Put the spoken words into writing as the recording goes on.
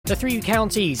The three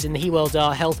counties in the Hywel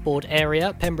Dda Health Board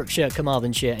area, Pembrokeshire,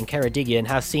 Carmarthenshire and Ceredigion,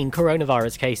 have seen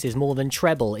coronavirus cases more than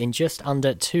treble in just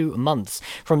under 2 months.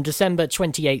 From December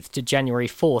 28th to January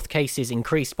 4th, cases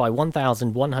increased by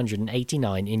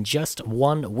 1,189 in just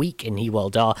 1 week in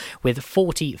Hywel Dda, with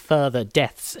 40 further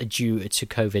deaths due to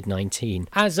COVID-19.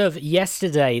 As of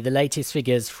yesterday, the latest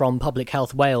figures from Public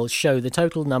Health Wales show the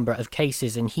total number of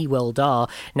cases in Hywel Dda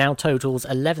now totals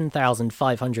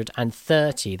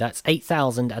 11,530. That's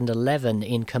 8,011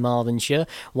 in Carmarthenshire,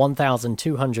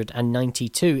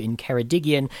 1,292 in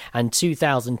Ceredigion and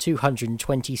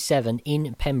 2,227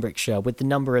 in Pembrokeshire, with the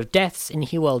number of deaths in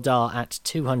Hywel Dda at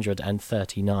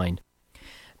 239.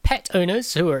 Pet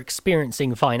owners who are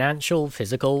experiencing financial,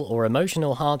 physical or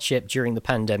emotional hardship during the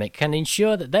pandemic can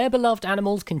ensure that their beloved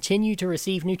animals continue to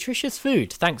receive nutritious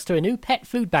food thanks to a new pet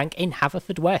food bank in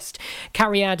Haverfordwest.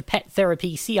 Cariad Pet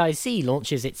Therapy CIC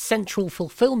launches its central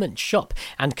fulfilment shop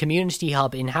and community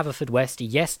hub in Haverfordwest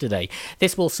yesterday.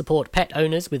 This will support pet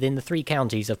owners within the three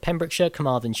counties of Pembrokeshire,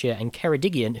 Carmarthenshire and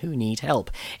Ceredigion who need help.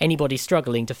 Anybody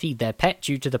struggling to feed their pet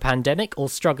due to the pandemic or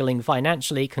struggling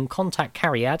financially can contact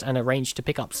Cariad and arrange to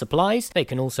pick up supplies. They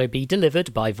can also be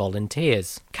delivered by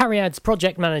volunteers. Cariad's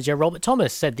project manager Robert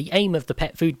Thomas said the aim of the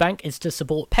pet food bank is to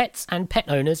support pets and pet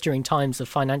owners during times of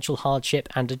financial hardship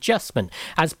and adjustment.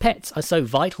 As pets are so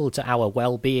vital to our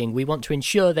well-being, we want to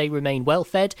ensure they remain well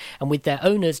fed and with their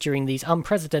owners during these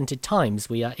unprecedented times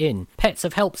we are in. Pets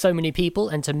have helped so many people,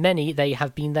 and to many they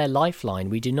have been their lifeline.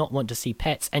 We do not want to see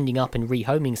pets ending up in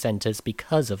rehoming centres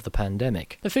because of the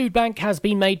pandemic. The food bank has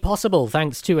been made possible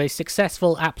thanks to a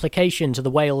successful application to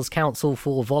the Wales Council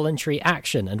for Voluntary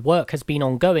Action, and work has been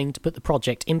ongoing to put the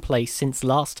project in place since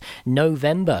last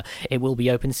November. It will be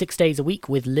open 6 days a week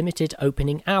with limited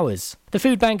opening hours. The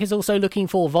food bank is also looking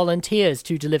for volunteers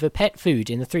to deliver pet food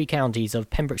in the three counties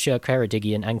of Pembrokeshire,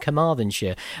 Ceredigion and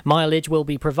Carmarthenshire. Mileage will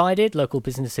be provided. Local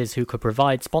businesses who could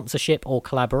provide sponsorship or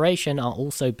collaboration are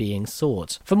also being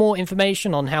sought. For more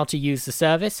information on how to use the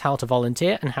service, how to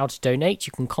volunteer and how to donate,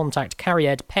 you can contact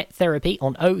Cariad Pet Therapy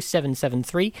on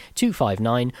 0773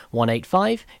 259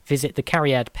 185, visit the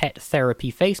Cariad Pet Therapy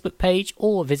Facebook page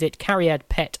or visit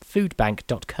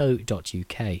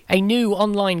cariadpetfoodbank.co.uk. A new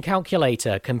online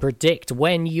calculator can predict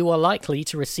when you are likely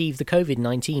to receive the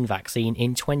COVID-19 vaccine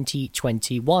in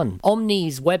 2021.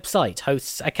 Omni's website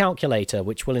hosts a calculator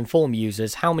which will inform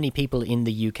users how many people in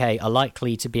the UK are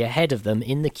likely to be ahead of them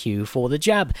in the queue for the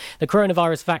jab. The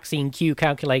coronavirus vaccine queue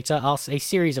calculator asks a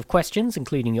series of questions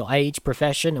including your age,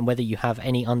 profession and whether you have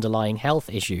any underlying health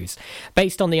issues.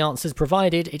 Based on the answers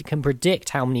provided, it can predict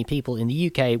how many people in the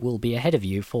UK will be ahead of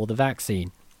you for the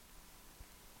vaccine.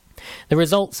 The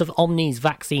results of Omni's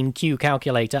vaccine queue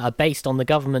calculator are based on the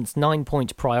government's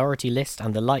 9-point priority list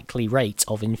and the likely rate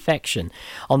of infection.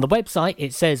 On the website,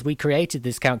 it says we created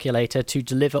this calculator to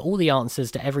deliver all the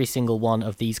answers to every single one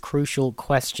of these crucial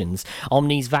questions.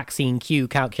 Omni's vaccine queue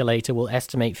calculator will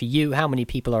estimate for you how many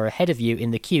people are ahead of you in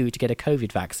the queue to get a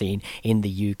COVID vaccine in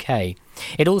the UK.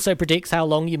 It also predicts how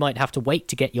long you might have to wait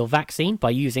to get your vaccine. By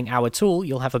using our tool,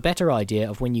 you'll have a better idea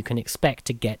of when you can expect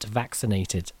to get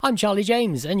vaccinated. I'm Charlie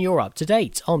James, and you're up to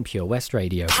date on Pure West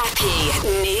Radio. Happy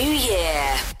New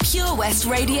Year. Pure West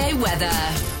Radio weather.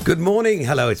 Good morning.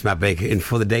 Hello, it's Matt Baker in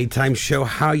for the daytime show.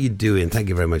 How you doing? Thank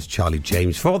you very much, Charlie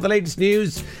James, for the latest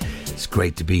news. It's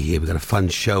great to be here. We've got a fun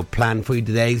show planned for you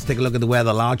today. Let's take a look at the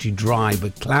weather. Largely dry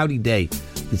but cloudy day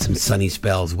with some sunny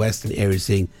spells. Western areas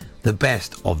seeing the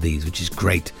best of these, which is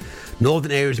great.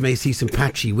 Northern areas may see some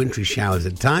patchy wintry showers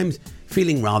at times.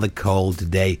 Feeling rather cold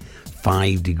today,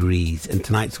 5 degrees. And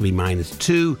tonight's will be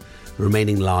 -2,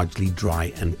 remaining largely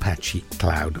dry and patchy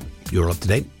cloud. You're up to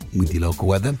date with your local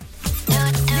weather.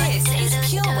 This is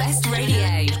Pure West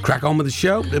Radio. Crack on with the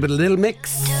show. A little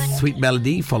mix. Sweet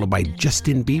melody followed by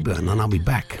Justin Bieber, and then I'll be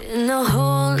back. In a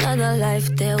whole other life,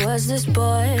 there was this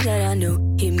boy that I knew.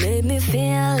 He made me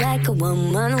feel like a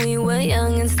woman. We were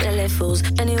young and silly fools.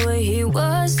 Anyway, he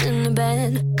was in the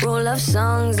band. Roll of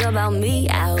songs about me.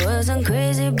 I wasn't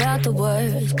crazy about the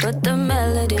words, but the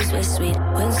melodies were sweet.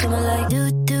 When someone like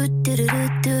do do do do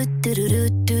do do do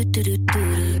do do do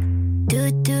do.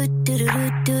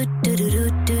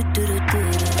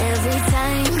 Every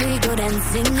time we go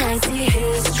dancing, I see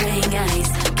his string eyes.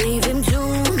 Gave him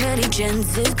too many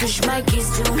chances, push my keys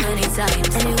too many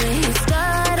times. Anyway, he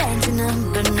started acting up,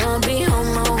 but I'll be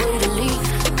on my way to leave.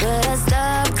 But I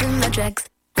stopped in my tracks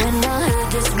when I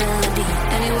heard this melody,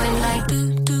 and it went like do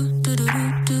do do do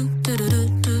do do do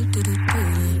do do do do.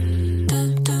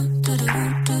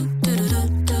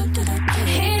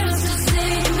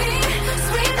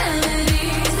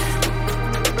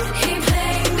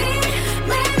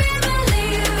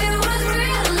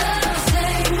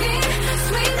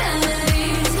 Sweet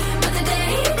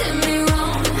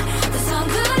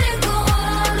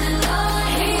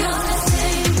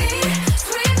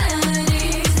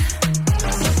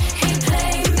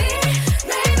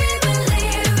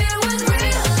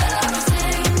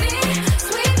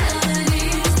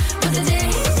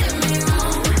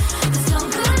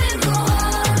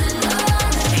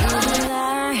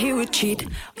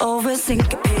over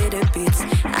syncopated beats.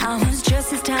 I was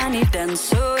just his tiny dance,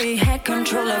 so he had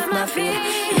control of my feet.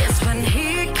 Yes, when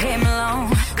he came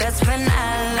along, that's when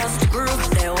I lost the groove.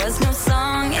 There was no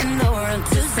song in the world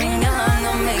to sing along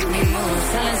or make me move.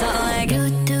 So it's all like do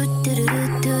do do do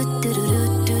do do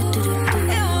do do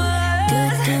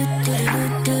do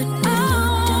do do.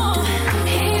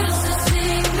 He used to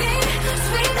sing me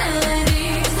sweet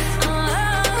melodies.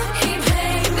 He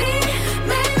played me,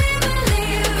 made me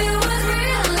believe it was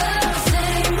real love.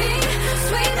 Sang me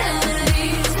sweet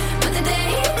melodies, but the day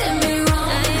he did me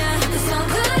wrong, the song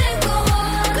couldn't go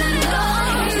on and on.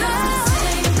 He used to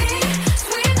sing me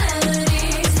sweet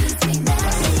melodies.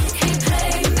 He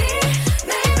played me,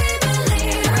 made me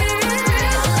believe it was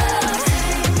real love.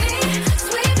 Sang me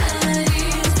sweet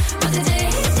melodies, but the day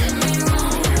he did me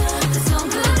wrong, the song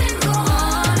couldn't go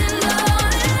on and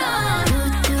on and on.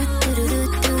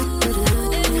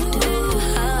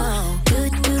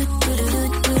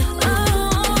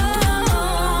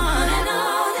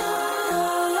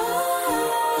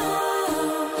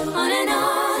 On and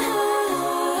on.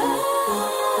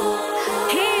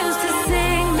 He used to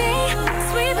sing me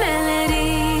sweet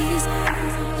melodies.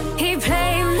 He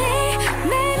played me,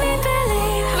 made me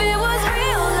believe it was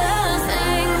real love.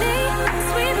 Sang me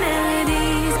sweet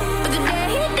melodies, but the day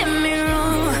he did me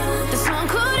wrong, the song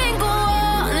couldn't go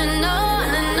on and on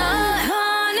and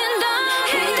on and on.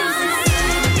 He used to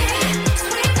sing me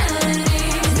sweet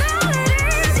melodies.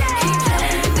 He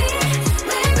played me,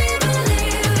 made me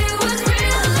believe it was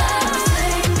real love.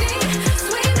 Sang me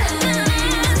sweet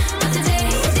melodies, but the day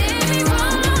he did me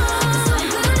wrong, the song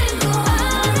couldn't go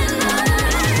on and on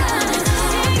and on.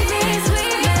 Sing me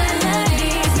sweet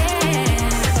melodies, yeah.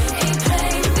 He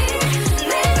played me,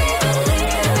 made me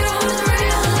believe it was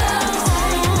real love.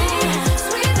 Sing me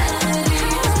sweet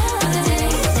melodies, but the day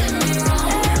he did me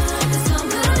wrong, the song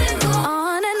couldn't go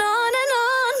on and on and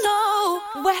on, no.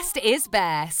 West is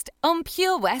best on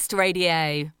Pure West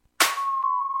Radio.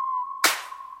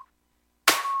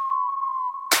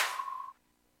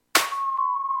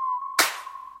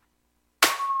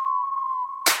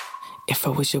 If I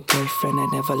was your boyfriend,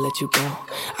 I'd never let you go.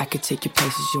 I could take you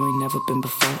places you ain't never been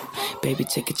before. Baby,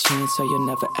 take a chance so you'll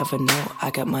never ever know.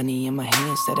 I got money in my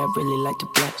hands that I really like to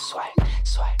blow. Swipe,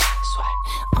 swipe,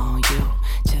 swipe on you.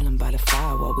 Chilling by the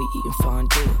fire while we eating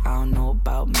fondue. I don't know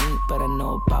about me, but I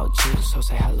know about you. So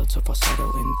say hello to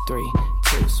falsetto in 3,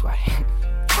 2, swipe.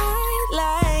 I'd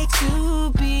like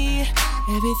to be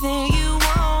everything you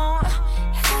want.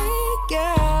 Hey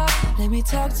girl, let me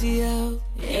talk to you.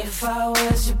 If I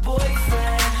was your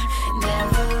boyfriend,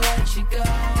 never let you go.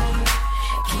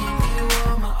 Keep you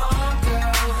on my arm,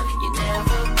 girl. You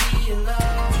never be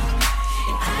alone.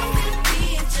 And I could be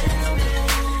a gentleman,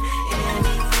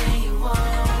 anything you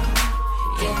want.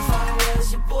 If I was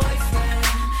your boyfriend,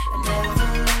 I'd never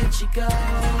let you go.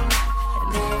 I'd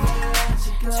never let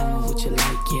you go. Tell me what you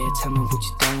like, yeah. Tell me what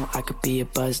you don't. I could be a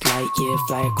Buzz Light, yeah.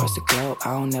 Fly across the globe.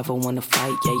 I don't ever wanna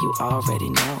fight, yeah. You already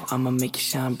know. I'ma make you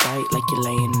shine bright like you're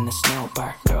laying in the snow.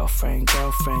 Bar. Girlfriend,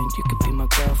 girlfriend, you could be my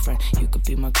girlfriend. You could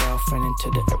be my girlfriend into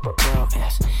the world.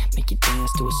 Yes. Make you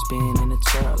dance to a spin and a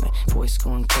twirl. And voice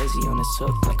going crazy on this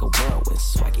hook like a whirlwind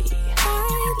swaggy.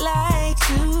 I'd like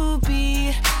to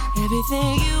be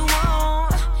everything you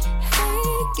want.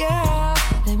 Hey girl,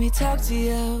 let me talk to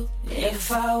you.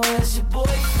 If I was your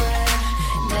boyfriend,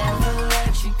 never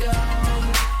let you go.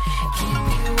 Keep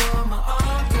you on my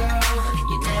arm, girl.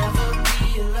 You never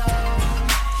be alone.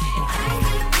 And I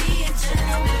could be a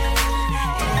gentleman,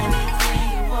 anything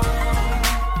you want.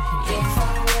 If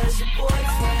I was your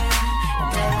boyfriend, I'd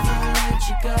never let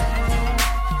you go.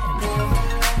 I'd never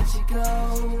let you go.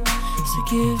 So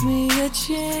give me a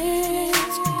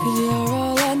chance, 'cause you're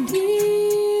all I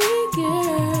need,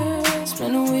 girl.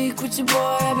 Spend a week with your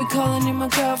boy, I'll be calling you my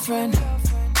girlfriend.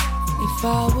 If I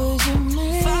was your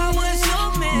man, I'd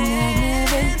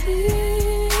never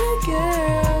leave,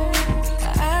 girl.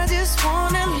 I just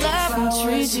wanna love and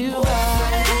treat you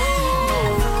right.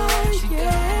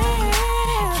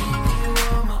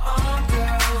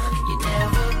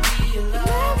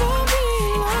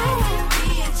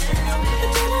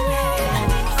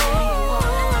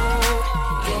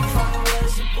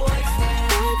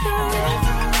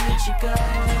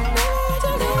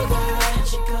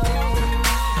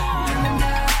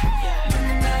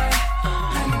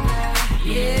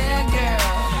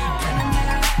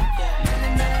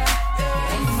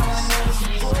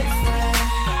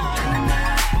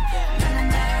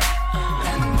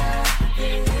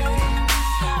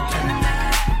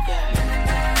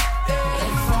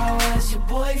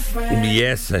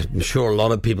 Yes, I'm sure a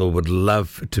lot of people would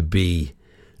love to be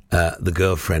the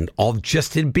girlfriend of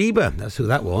Justin Bieber. That's who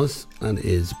that was. And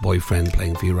his boyfriend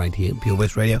playing for you right here at Pure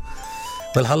West Radio.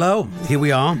 Well, hello. Here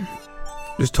we are.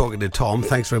 Just talking to Tom.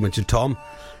 Thanks very much to Tom.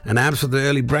 And Abs for the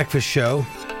early breakfast show.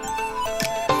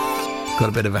 Got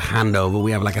a bit of a handover.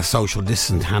 We have like a social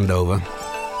distance handover.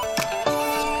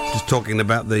 Just talking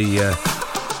about the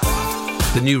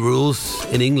new rules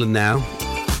in England now.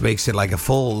 Makes it like a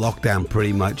full lockdown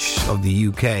pretty much of the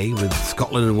UK with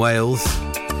Scotland and Wales,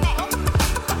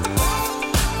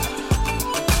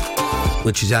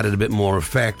 which has added a bit more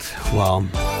effect. Well,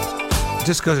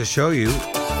 just goes to show you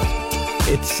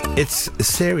it's a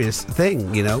serious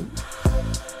thing, you know.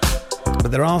 But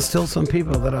there are still some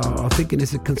people that are thinking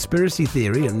it's a conspiracy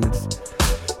theory and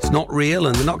it's not real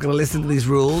and they're not going to listen to these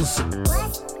rules.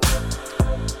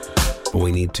 But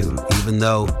we need to, even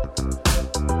though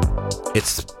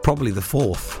it's probably the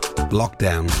fourth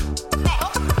lockdown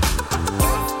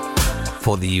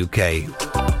for the UK,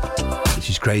 which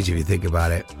is crazy if you think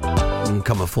about it. And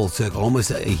come a full circle,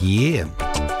 almost a year,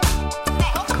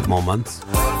 a couple more months.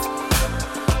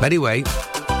 But anyway,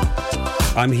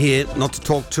 I'm here not to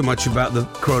talk too much about the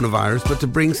coronavirus, but to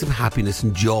bring some happiness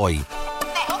and joy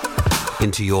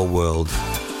into your world.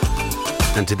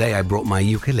 And today I brought my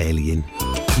ukulele in.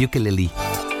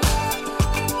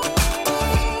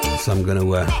 So I'm going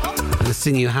to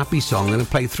sing you a happy song. I'm going to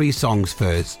play 3 songs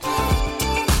first.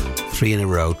 3 in a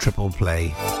row, triple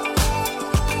play.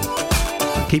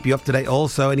 I'll keep you up to date.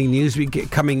 Also, any news we get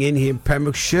coming in here in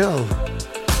Pembrokeshire,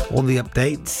 all the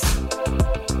updates,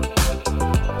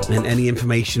 and any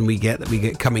information we get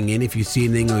coming in. If you see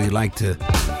anything or you'd like to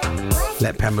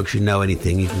let Pembrokeshire know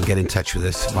anything, you can get in touch with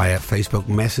us via Facebook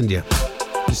Messenger.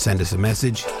 Just send us a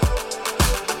message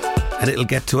and it'll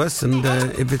get to us, and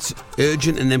if it's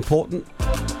urgent and important,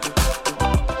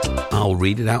 I'll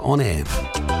read it out on air.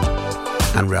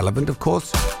 And relevant, of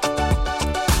course.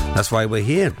 That's why we're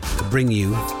here, to bring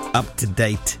you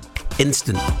up-to-date,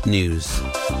 instant news,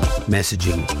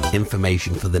 messaging,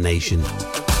 information for the nation,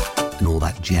 and all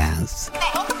that jazz.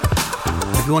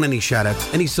 If you want any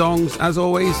shout-outs, any songs, as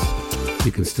always,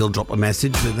 you can still drop a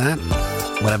message with that.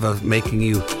 Whatever making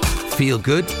you feel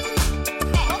good.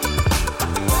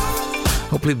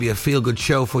 Hopefully it'll be a feel-good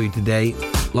show for you today.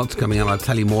 Lots coming up. I'll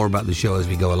tell you more about the show as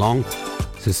we go along.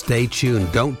 So stay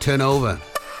tuned. Don't turn over.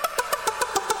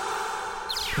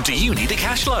 Do you need a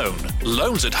cash loan?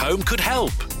 Loans at Home could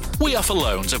help. We offer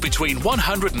loans of between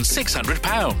 £100 and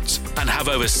 £600 and have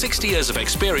over 60 years of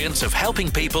experience of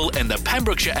helping people in the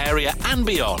Pembrokeshire area and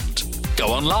beyond. Go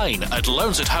online at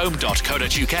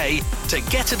loansathome.co.uk to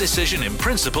get a decision in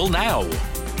principle now.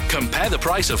 Compare the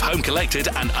price of home collected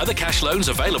and other cash loans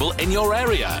available in your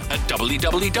area at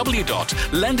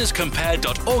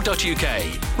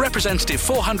www.lenderscompare.org.uk. Representative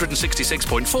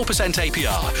 466.4%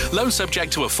 APR. Loan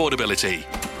subject to affordability.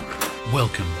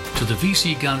 Welcome to the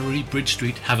VC Gallery, Bridge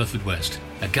Street, Haverfordwest,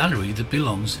 a gallery that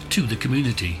belongs to the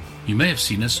community. You may have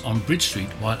seen us on Bridge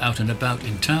Street while out and about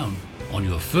in town. On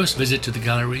your first visit to the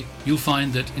gallery, you'll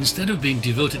find that instead of being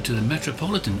devoted to the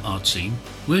metropolitan art scene,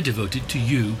 we're devoted to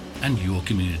you and your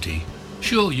community.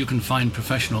 Sure, you can find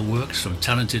professional works from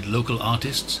talented local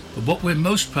artists, but what we're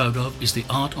most proud of is the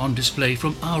art on display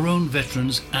from our own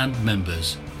veterans and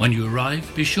members. When you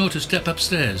arrive, be sure to step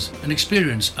upstairs and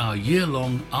experience our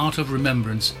year-long Art of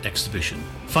Remembrance exhibition.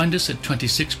 Find us at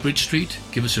 26 Bridge Street,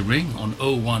 give us a ring on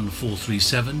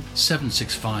 01437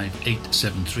 765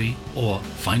 873 or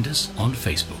find us on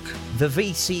Facebook. The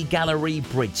VC Gallery,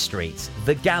 Bridge Street,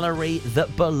 the gallery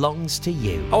that belongs to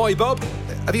you. Oh, hi Bob,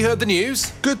 have you heard the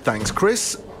news? Good, thanks,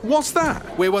 Chris. What's that?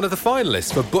 We're one of the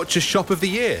finalists for Butcher's Shop of the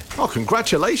Year. Oh,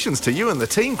 congratulations to you and the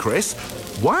team, Chris.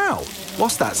 Wow,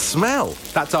 what's that smell?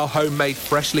 That's our homemade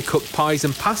freshly cooked pies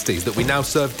and pasties that we now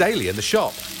serve daily in the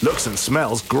shop. Looks and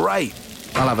smells great.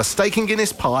 I'll have a steak and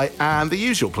Guinness pie and the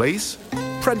usual, please.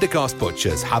 Prendergast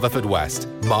Butchers, Haverfordwest.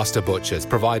 Master Butchers,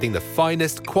 providing the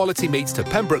finest quality meats to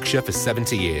Pembrokeshire for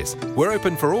 70 years. We're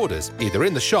open for orders, either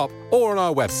in the shop or on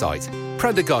our website,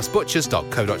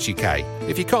 prendergastbutchers.co.uk.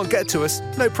 If you can't get to us,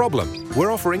 no problem.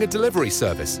 We're offering a delivery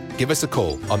service. Give us a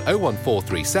call on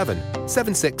 01437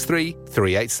 763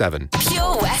 387.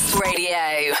 Pure West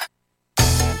Radio.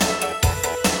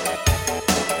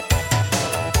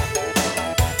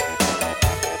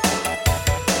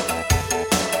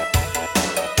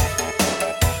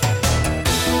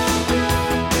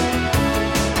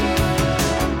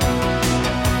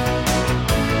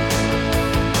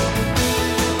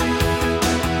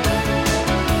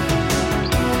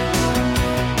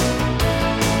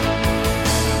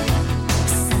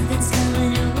 Something's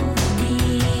coming over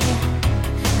me.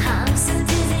 I'm so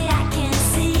dizzy I can't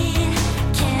see.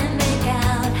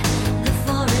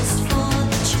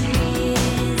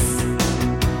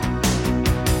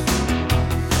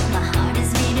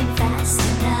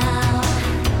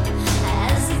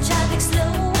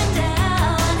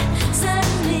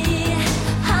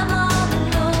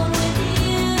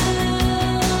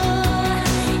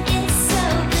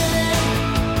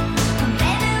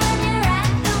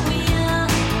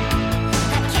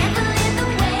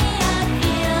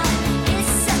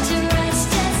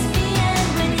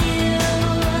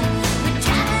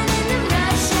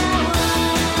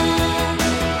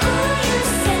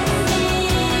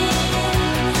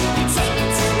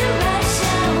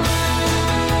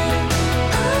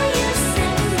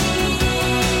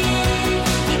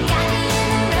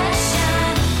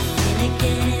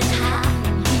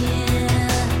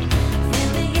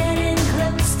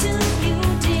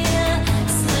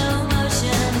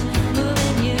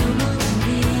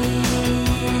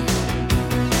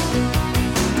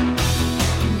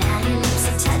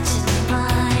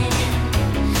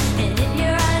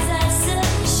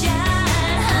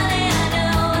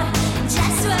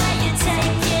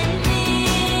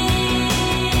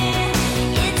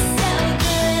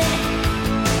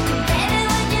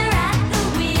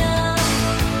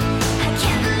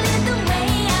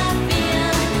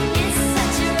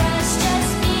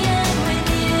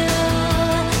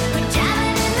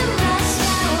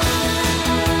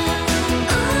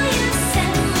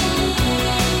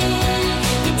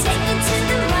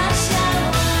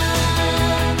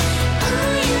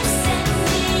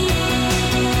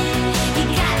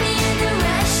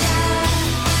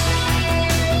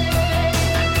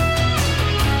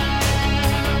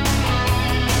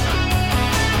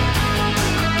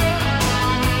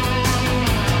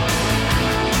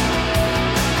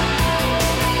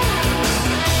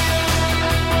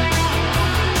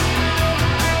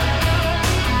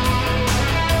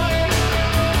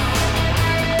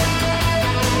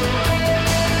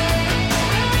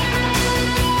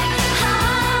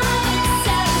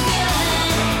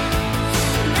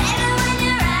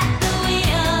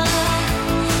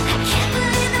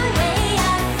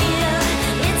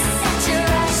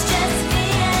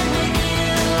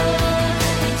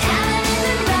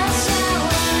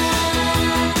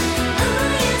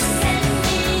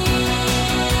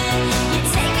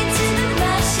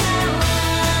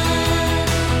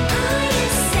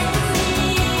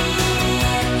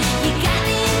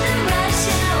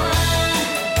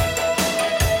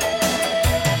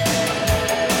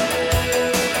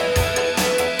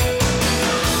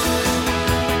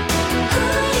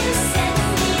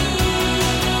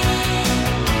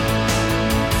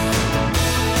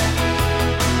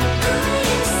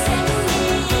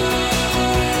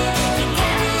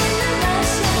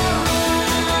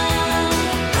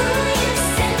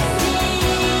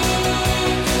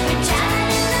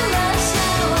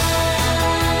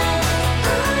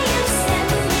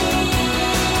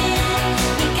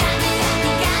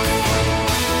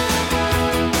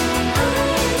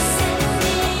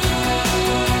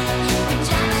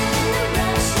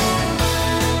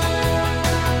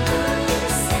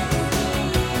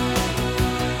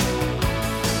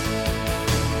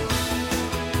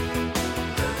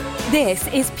 This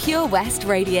is Pure West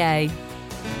Radio.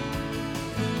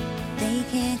 They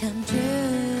can't come true.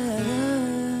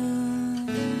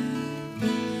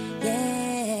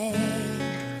 Yeah,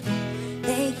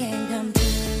 they can't come true.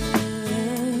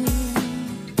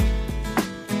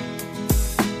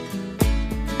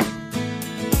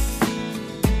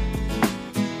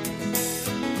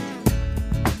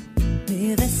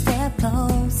 Move a step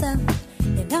closer.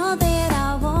 You know that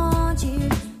I want you.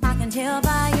 I can tell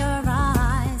by your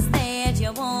eyes that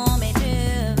you want me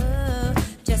to.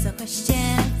 Just a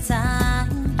question of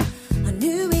time. I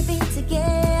knew we'd be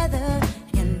together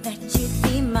and that you'd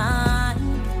be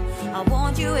mine. I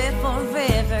want you here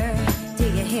forever. Do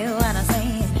you hear what I'm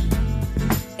saying?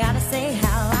 Gotta say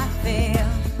how I feel.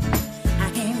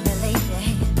 I can't believe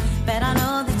it, but I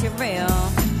know that you're real.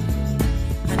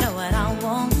 I know what I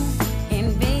want,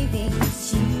 and baby,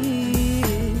 it's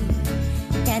you.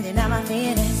 Can't deny my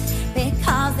feelings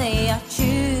because they are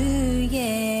true,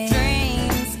 yeah.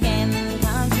 Dreams can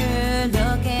come true.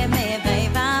 Look at me,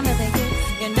 babe, I'm with you.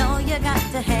 You know you got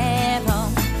to have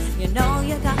hope. You know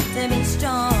you got to be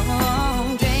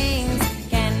strong. Dreams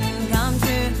can come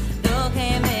true. Look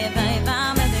at me, babe,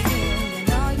 I'm with you. You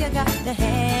know you got to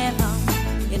have hope.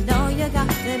 You know you got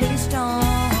to be strong.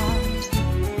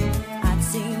 I've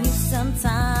seen you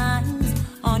sometimes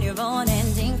on your own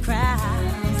ending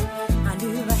crowds. I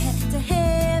knew I had to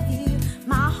have you.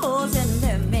 My holes in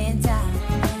the middle.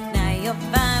 Now you're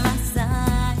by my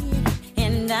side,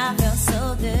 and I feel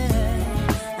so good.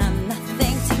 I'm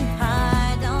nothing too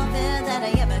high. Don't feel that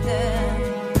I ever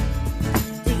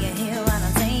could. Do you hear what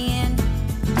I'm saying?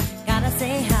 Gotta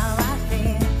say how I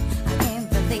feel. I can't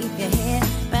believe you're here,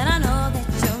 but I know that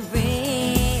you're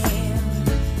real.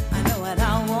 I know what I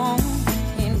want,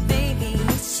 and baby,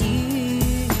 it's you.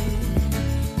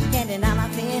 Can't deny my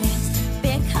feelings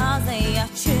because they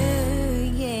are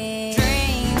true, yeah.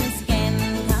 Dreams can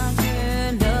come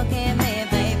true. Look at me,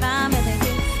 babe, I'm with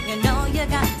you. You know you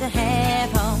got to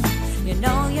have hope. You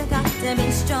know you got to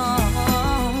be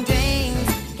strong. Dreams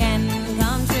can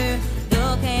come true.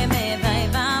 Look at me,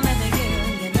 babe, I'm with you.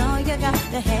 You know you got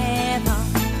to have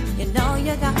hope. You know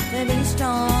you got to be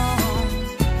strong.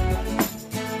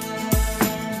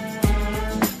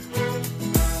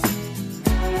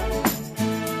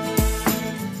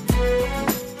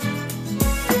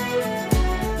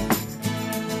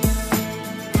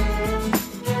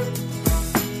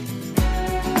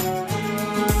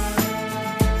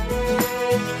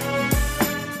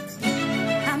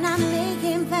 I'm not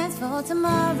making plans for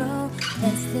tomorrow.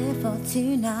 Let's live for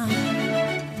tonight.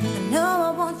 I know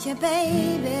I want you,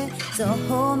 baby. So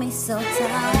hold me so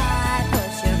tight.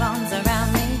 Put your arms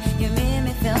around me. You make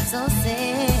me feel so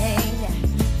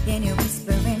safe. Can you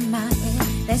whisper in my ear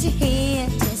that you're here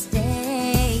to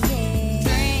stay? Yeah.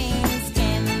 Dreams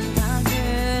can come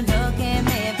true. Look at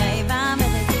me, babe, I'm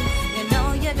with you. You know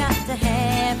you got to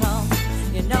have hope.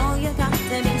 You know you got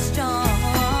to be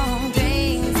strong.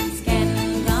 Dreams can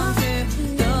come true.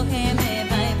 Look at me,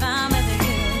 babe, I'm with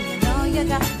you. You know you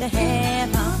got to have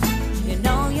hope. You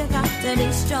know you got to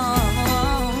be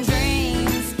strong.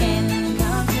 Dreams can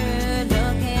come true.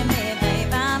 Look at me,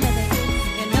 babe, I'm with you.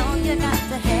 You know you got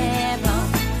to have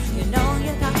hope. You know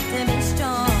you got to be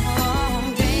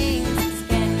strong. Dreams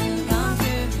can come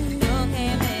true. Look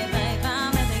at me, babe,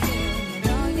 I'm with you. You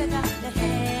know you got to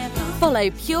have hope. Follow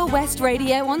Pure West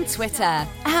Radio on Twitter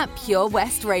at Pure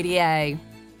West Radio.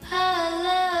 I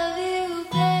love you,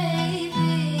 baby,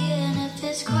 and if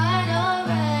it's quite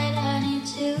alright, I need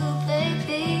you,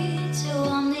 baby, to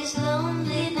warm these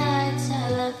lonely nights. I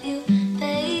love you,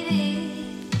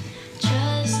 baby.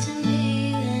 Trust in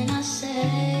me when I say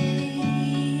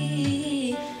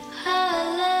I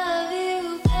love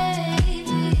you, baby,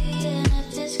 and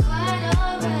if it's quite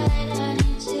alright, I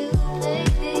need you,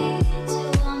 baby, to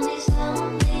warm these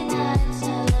lonely nights. I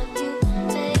love you,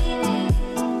 baby.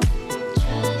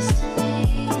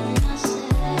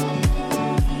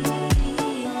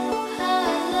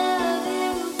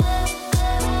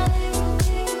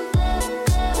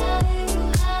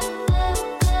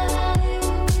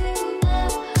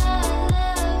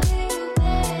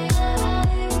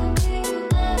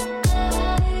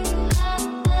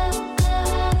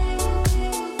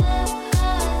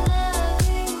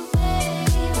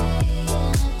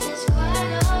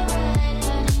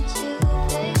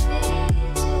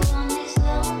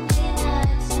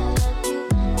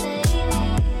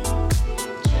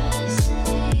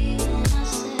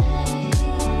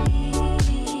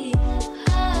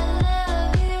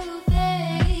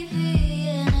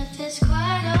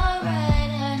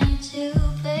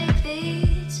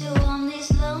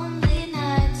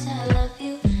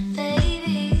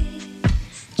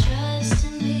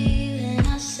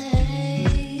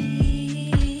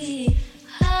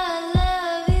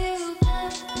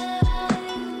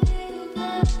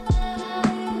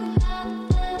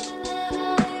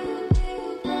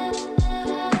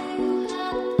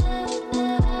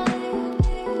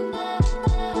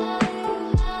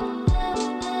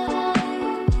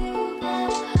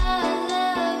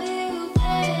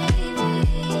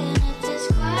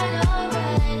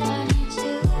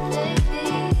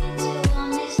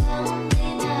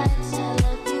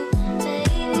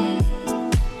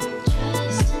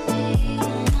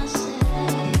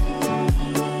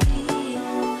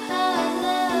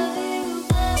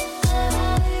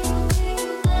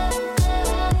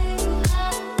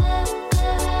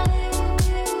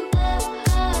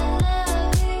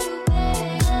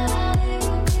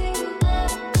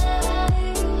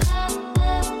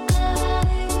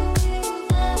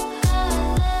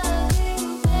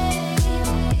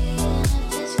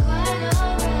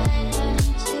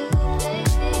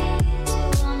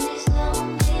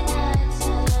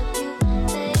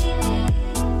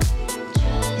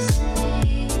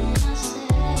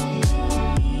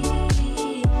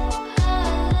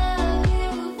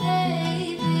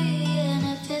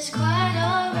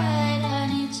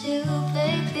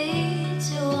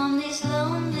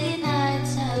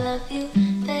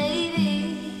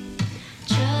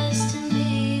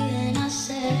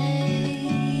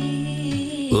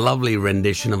 lovely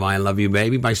rendition of I Love You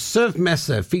Baby by Surf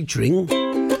Messer featuring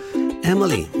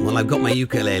Emily. Well, I've got my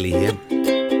ukulele here.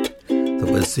 Thought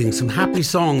we'll sing some happy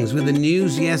songs with the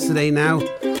news yesterday now.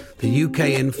 The UK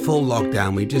in full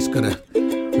lockdown. We've got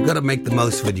to make the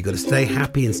most of it. You've got to stay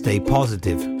happy and stay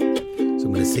positive. So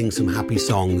I'm going to sing some happy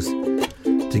songs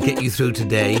to get you through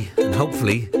today and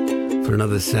hopefully for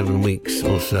another 7 weeks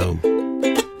or so.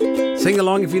 Sing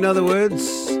along if you know the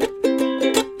words.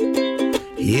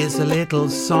 Here's a little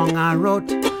song I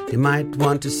wrote. You might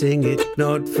want to sing it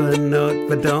note for note,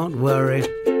 but don't worry.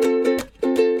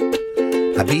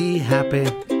 I'll be happy.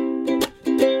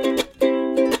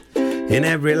 In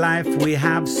every life we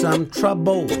have some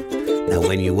trouble. Now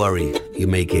when you worry, you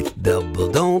make it double.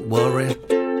 Don't worry.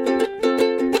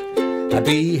 I'll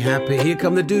be happy. Here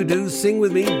come the doo-doos. Sing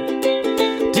with me.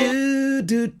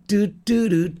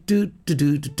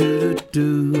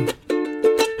 Do-do-do-do-do-do-do-do-do-do.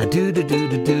 A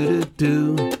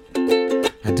do-do-do-do-do-do-do.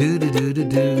 A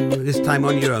do-do-do-do-do. This time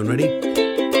on your own. Ready?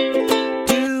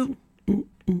 Do.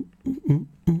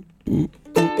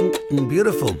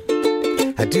 Beautiful.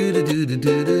 A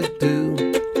do-do-do-do-do-do-do.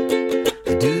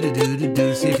 A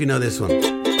do-do-do-do-do. See if you know this one.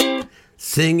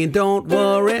 Singing, don't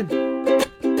worry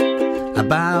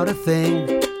about a thing,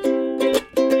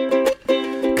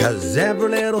 'cause every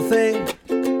little thing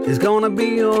is gonna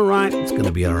be alright. It's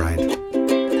gonna be alright.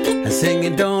 And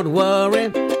singing, don't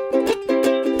worry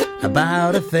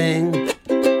about a thing,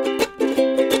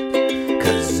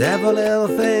 'cause every little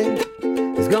thing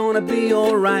is gonna be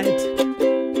alright.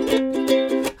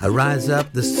 I rise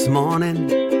up this morning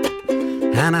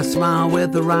and I smile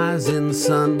with the rising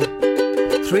sun.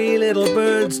 3 little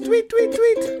birds, tweet, tweet,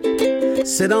 tweet,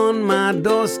 sit on my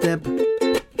doorstep,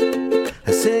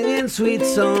 singing sweet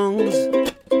songs,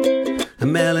 a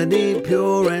melody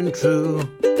pure and true,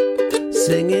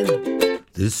 singing,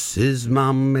 this is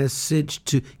my message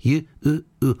to you.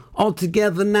 All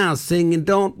together now, singing,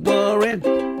 don't worry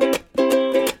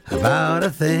about a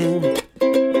thing,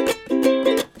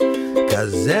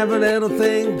 'cause every little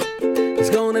thing is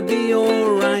gonna be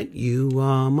alright. You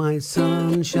are my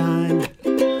sunshine,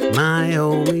 my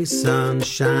only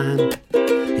sunshine.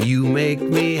 You make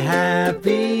me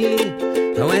happy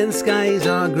when skies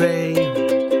are grey.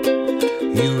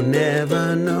 You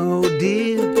never know,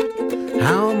 dear,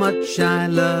 how much I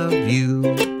love you.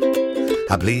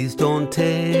 Please don't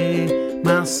take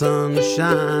my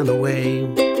sunshine away.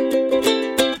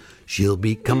 She'll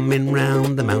be coming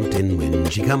round the mountain when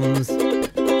she comes.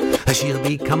 She'll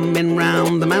be coming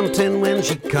round the mountain when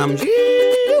she comes.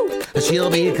 She'll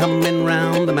be coming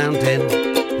round the mountain,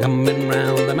 coming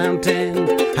round the mountain,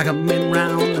 coming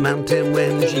round the mountain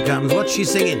when she comes. What's she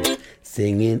singing?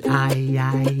 Singing I,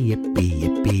 yippee,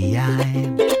 yippee,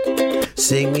 I.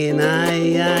 Singing I,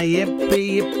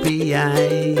 yippee, yippee,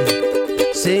 I.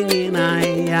 Singing I,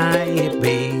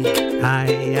 yippee, I,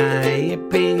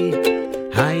 yippee,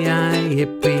 I,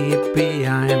 yippee, yippee, I.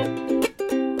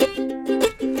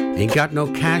 Ain't got no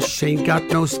cash, ain't got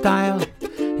no style,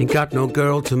 ain't got no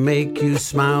girl to make you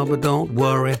smile, but don't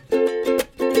worry,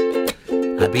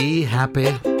 I'll be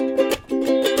happy.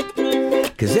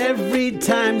 'Cause every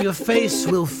time your face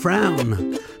will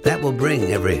frown, that will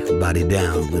bring everybody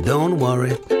down. But don't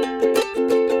worry,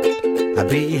 I'll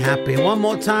be happy. One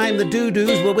more time, the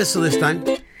doo-doos will whistle this time.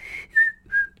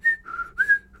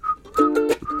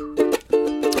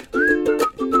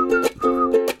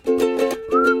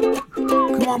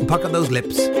 Come on, pucker those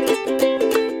lips.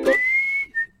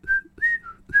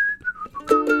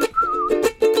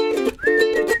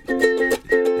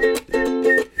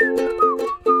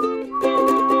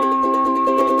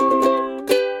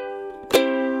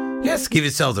 Give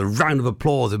yourselves a round of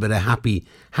applause, a bit of happy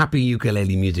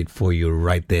ukulele music for you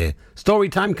right there. Story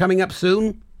time coming up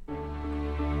soon.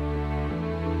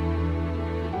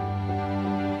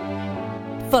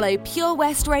 Follow Pure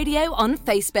West Radio on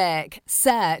Facebook.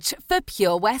 Search for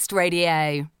Pure West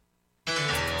Radio.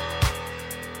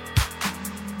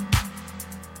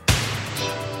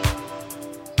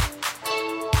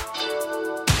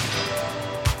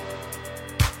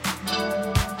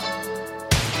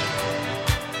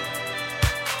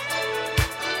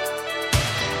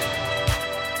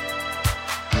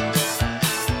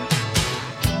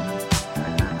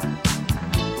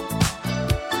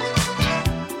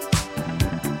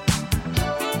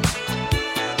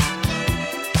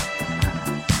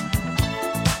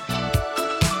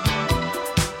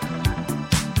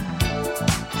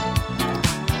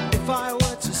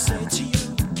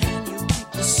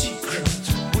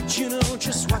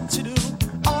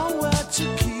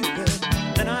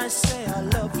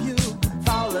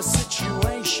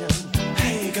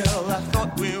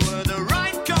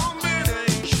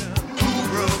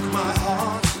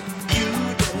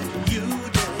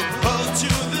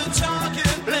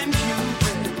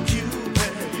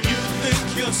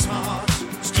 you're smart.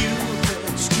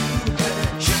 Stupid, stupid.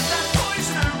 Shoot that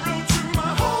poison arrow to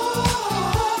my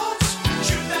heart.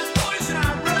 Shoot that poison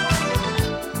arrow.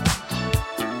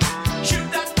 Shoot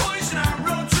that poison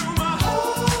arrow to my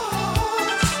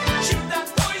heart. Shoot that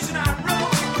poison arrow.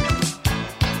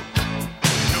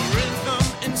 No rhythm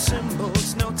in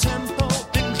cymbals, no tempo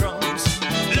in drums.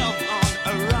 Love on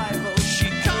arrival, she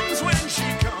comes when she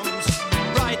comes.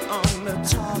 Right on the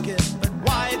target, but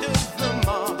wide of the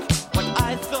mark. What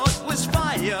I thought was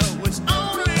fire was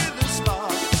only the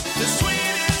spark. The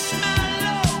sweetest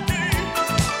melody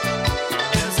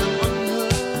is an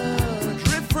unheard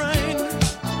refrain.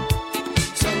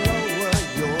 So lower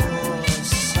your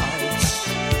sights.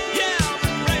 Yeah,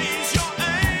 but raise your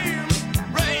aim.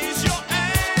 Raise your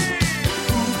aim.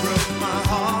 Who broke my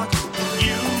heart?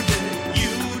 You did,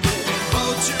 you did. Bow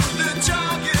to the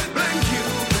target, blank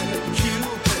Cupid,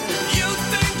 Cupid. You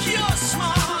think you're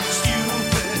smart,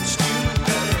 stupid,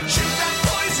 stupid. Shoot that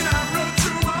poison arrow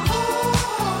to my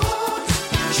heart.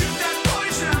 Shoot that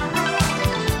poison arrow.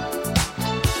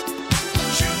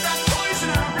 Shoot that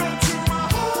poison arrow to my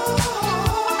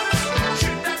heart.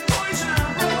 Shoot that poison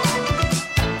arrow.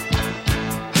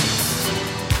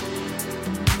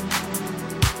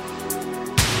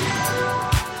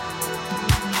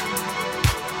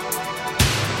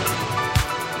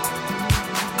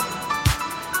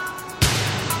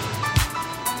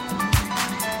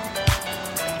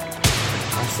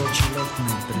 I thought you loved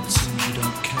me, but it seems you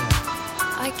don't care.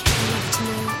 I can't love to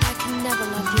know. I can never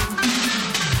love you.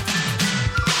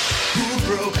 Who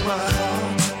broke my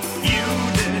heart? You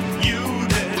did, you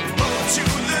did. Bow to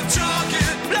the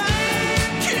target,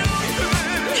 blank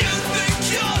Cupid. You think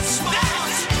you're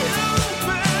smart,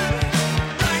 stupid.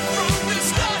 Right from the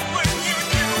start when you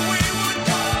knew we would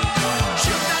part.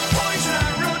 Shoot that poison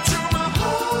arrow to my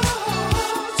heart.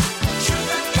 Shoot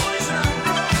that poison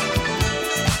arrow.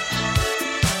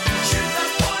 Shoot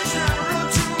that poison arrow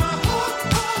to my heart.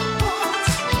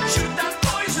 Shoot that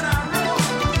poison arrow.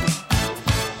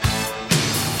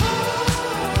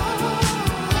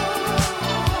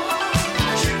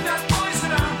 Shoot that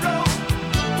poison arrow.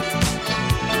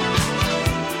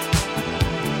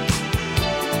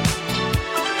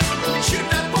 Shoot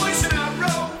that poison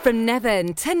arrow. From Nevern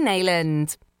to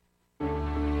Nayland.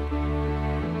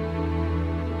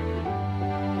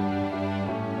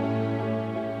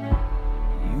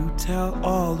 You tell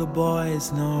all the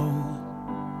boys no.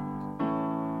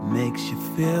 Makes you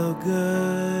feel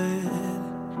good,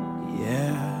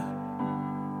 yeah.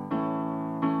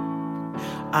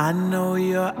 I know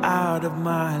you're out of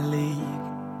my league,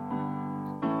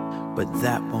 but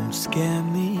that won't scare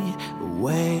me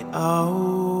away,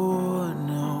 oh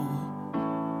no.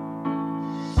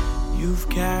 You've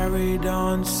carried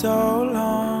on so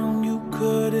long, you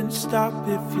couldn't stop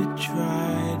if you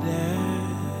tried it.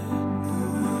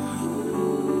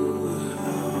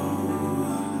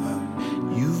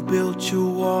 You've built your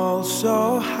wall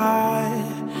so high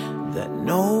that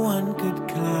no one could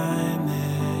climb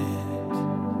it.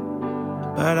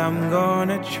 But I'm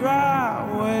gonna try.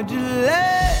 Would you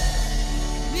let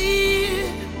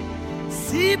me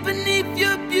see beneath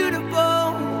your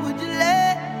beautiful? Would you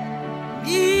let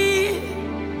me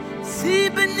see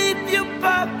beneath your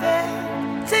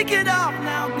perfect? Take it off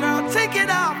now, girl. Take it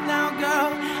off now,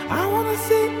 girl. I wanna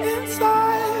see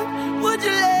inside. Would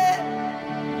you let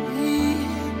me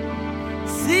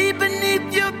see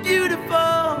beneath your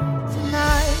beautiful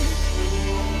tonight?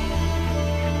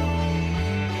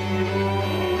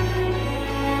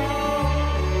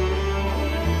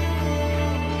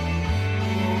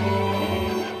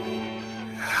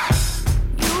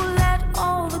 You let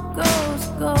all the girls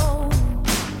go.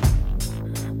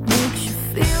 Makes you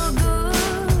feel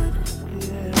good,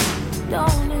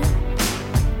 don't it?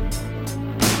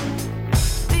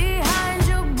 Behind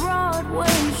your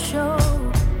Broadway show,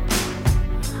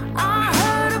 I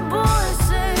heard a boy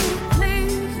say,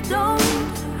 please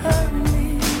don't hurt me.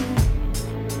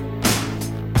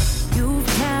 You've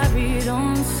carried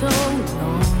on so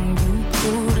long, you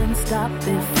couldn't stop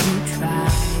if you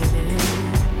tried it.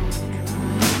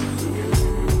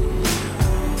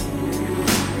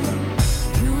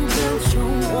 You built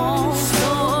your wall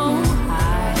so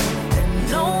high that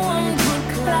no one could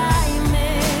climb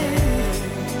it.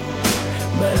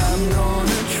 But I'm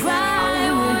gonna try.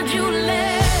 Would you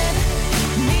let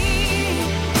me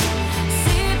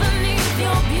see beneath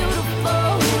your beautiful?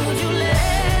 Would you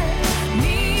let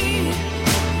me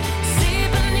see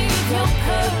beneath your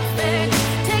perfect?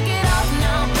 Take it off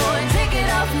now, boy. Take it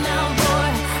off now, boy.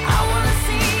 I wanna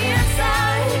see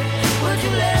inside. Would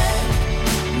you let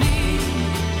me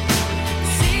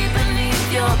see beneath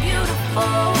your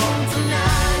beautiful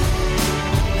tonight?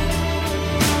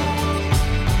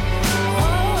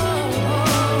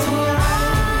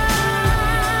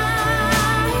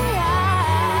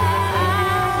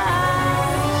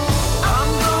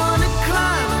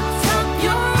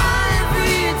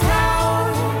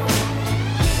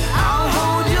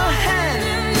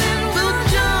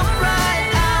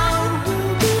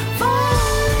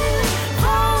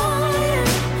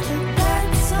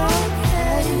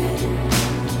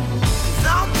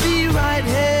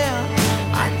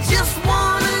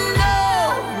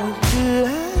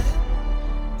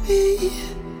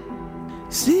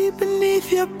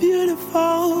 you're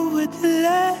beautiful, would you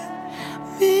let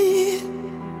me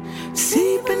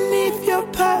see beneath your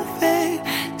perfect?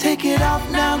 Take it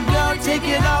off now, girl, take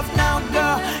it off now,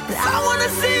 girl, 'cause I wanna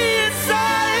see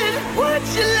inside. Would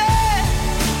you let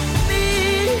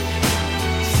me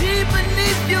see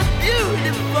beneath your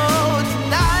beautiful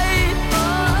tonight?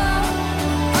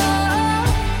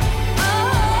 Oh,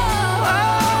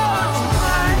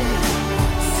 tonight.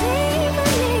 See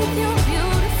beneath your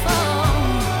beautiful.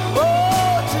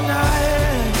 Oh,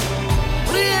 tonight.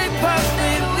 We ain't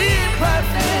perfect,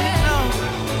 no.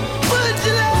 Would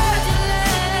you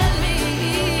let me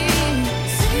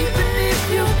see beneath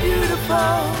your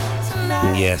beautiful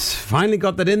tonight? Yes, finally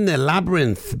got that in there.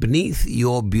 Labyrinth, Beneath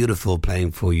Your Beautiful,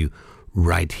 playing for you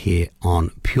right here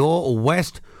on Pure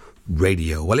West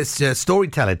Radio. Well, it's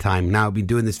storyteller time now. I've been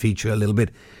doing this feature a little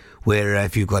bit where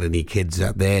if you've got any kids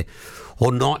out there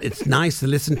or not, it's nice to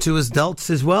listen to as adults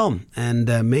as well. And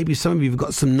maybe some of you have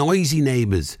got some noisy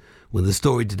neighbours. Well, the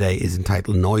story today is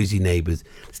entitled Noisy Neighbours.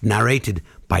 It's narrated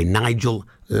by Nigel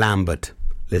Lambert.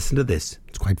 Listen to this.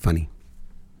 It's quite funny.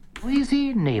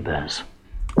 Noisy neighbours.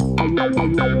 In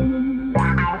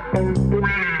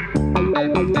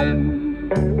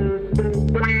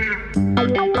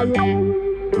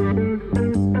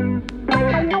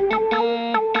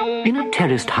a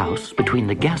terraced house between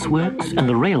the gasworks and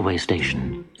the railway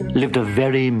station lived a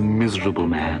very miserable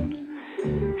man.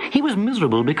 He was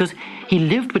miserable because he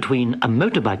lived between a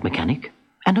motorbike mechanic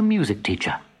and a music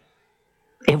teacher.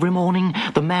 Every morning,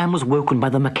 the man was woken by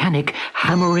the mechanic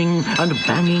hammering and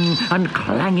banging and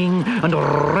clanging and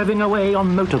revving away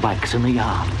on motorbikes in the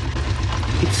yard.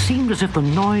 It seemed as if the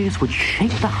noise would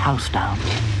shake the house down.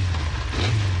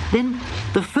 Then,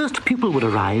 the first pupil would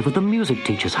arrive at the music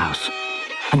teacher's house,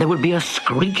 and there would be a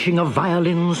screeching of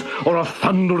violins, or a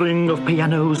thundering of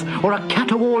pianos, or a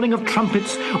caterwauling of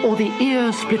trumpets, or the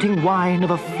ear-splitting whine of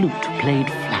a flute played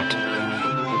flat.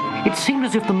 It seemed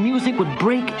as if the music would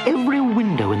break every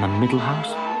window in the middle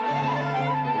house.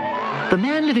 The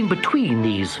man living between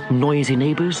these noisy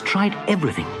neighbours tried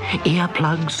everything.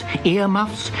 Earplugs,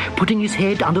 earmuffs, putting his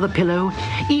head under the pillow,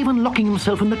 even locking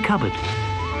himself in the cupboard.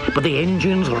 But the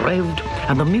engines revved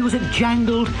and the music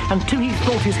jangled until he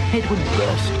thought his head would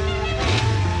burst.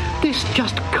 This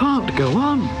just can't go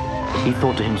on, he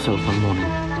thought to himself one morning.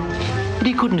 But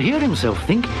he couldn't hear himself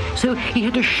think, so he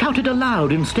had to shout it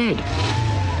aloud instead.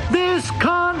 This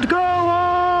can't go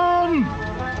on!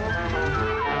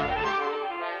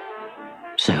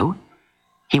 So,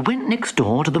 he went next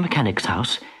door to the mechanic's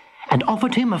house and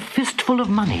offered him a fistful of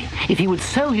money if he would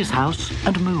sell his house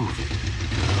and move.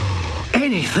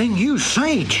 Anything you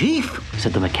say, Chief,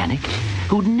 said the mechanic,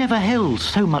 who'd never held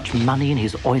so much money in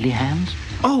his oily hands.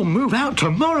 I'll move out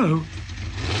tomorrow.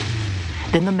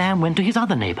 Then the man went to his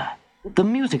other neighbour, the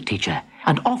music teacher,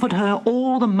 and offered her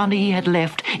all the money he had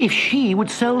left if she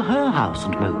would sell her house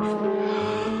and move.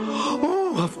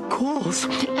 Oh, of course,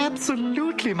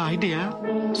 absolutely, my dear,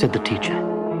 said the teacher,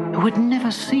 who had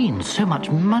never seen so much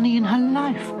money in her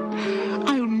life.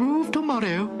 I'll move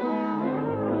tomorrow.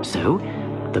 So,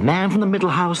 the man from the middle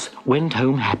house went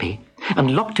home happy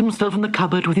and locked himself in the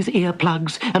cupboard with his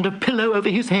earplugs and a pillow over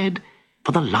his head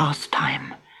for the last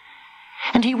time.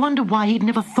 And he wondered why he'd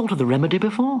never thought of the remedy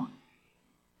before.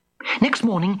 Next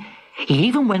morning, he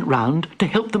even went round to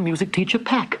help the music teacher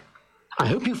pack. I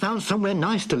hope you found somewhere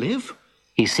nice to live,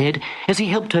 he said as he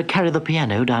helped her carry the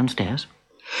piano downstairs.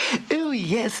 Oh,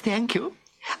 yes, thank you.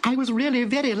 I was really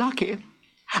very lucky.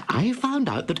 I found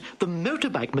out that the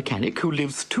motorbike mechanic who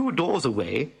lives 2 doors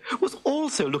away was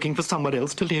also looking for somewhere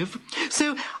else to live.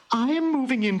 So I'm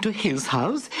moving into his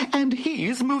house and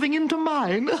he's moving into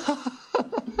mine.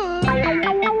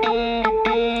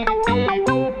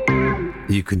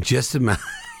 You can just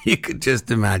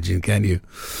imagine, can you?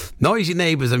 Noisy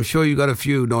neighbours. I'm sure you got a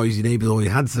few noisy neighbours, or you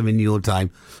had some in your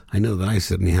time. I know that I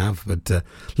certainly have, but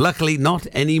luckily not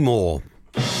anymore.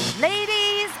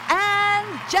 Ladies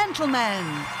and gentlemen,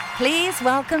 please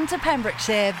welcome to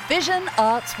Pembrokeshire Vision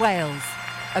Arts Wales,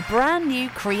 a brand new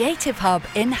creative hub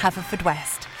in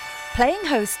Haverfordwest. Playing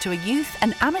host to a youth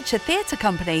and amateur theatre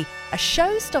company, a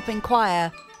show-stopping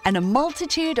choir, and a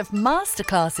multitude of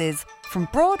masterclasses from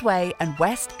Broadway and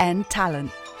West End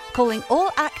talent, calling all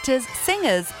actors,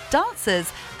 singers,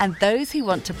 dancers, and those who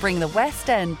want to bring the West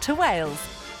End to Wales.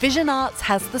 Vision Arts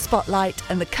has the spotlight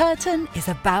and the curtain is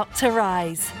about to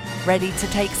rise. Ready to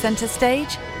take centre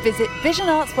stage? Visit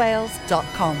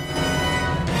visionartswales.com.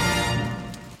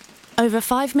 Over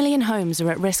 5 million homes are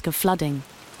at risk of flooding,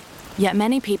 yet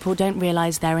many people don't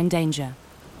realise they're in danger.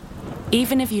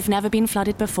 Even if you've never been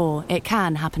flooded before, it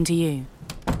can happen to you.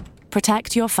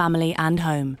 Protect your family and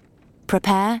home.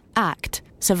 Prepare, act,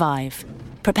 Survive.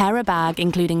 Prepare a bag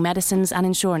including medicines and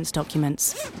insurance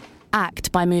documents.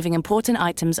 Act by moving important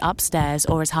items upstairs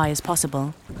or as high as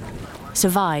possible.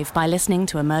 Survive by listening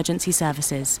to emergency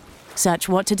services. Search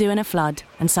what to do in a flood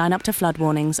and sign up to flood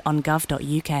warnings on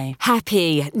gov.uk.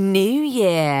 Happy New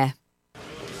Year!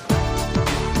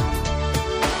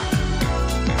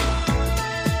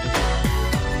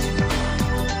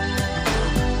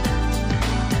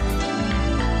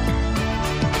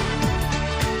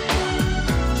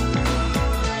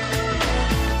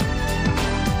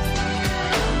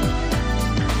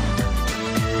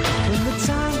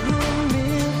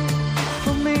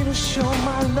 Show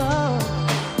my love,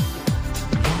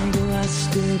 longer I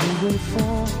stayed away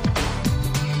from,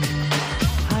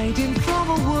 hiding from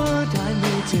a word I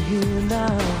need to hear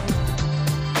now.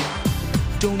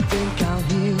 Don't think I'll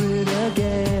hear it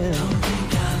again.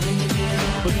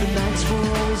 But the nights were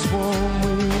always warm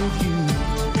with you,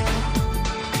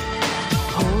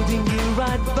 holding you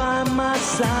right by my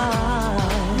side.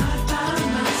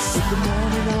 But the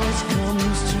morning always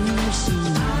comes too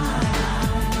soon.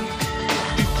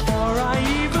 Before I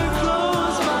even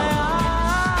close my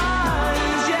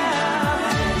eyes,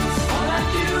 yeah. All I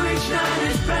do each night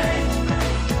is pray.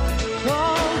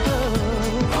 Oh,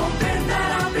 love. Hoping that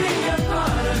I'll be a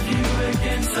part of you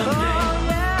again someday. Oh,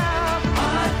 yeah.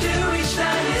 All I do each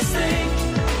night is sing.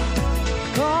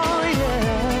 Oh,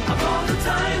 yeah. Of all the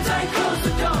times I close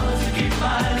the door to keep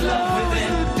my love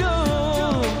within.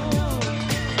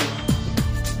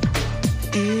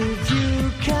 If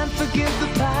you can't forgive the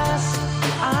past,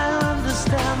 I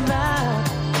understand that.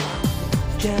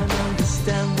 Can't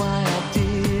understand why I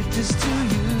did this to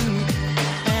you.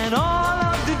 And all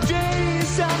of the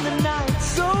days and the nights,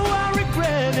 so I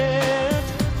regret it.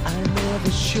 I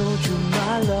never showed you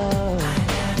my love.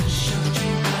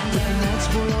 But the nights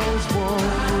were always warm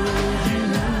with you,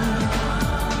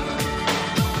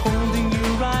 holding you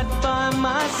right by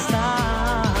my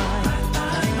side.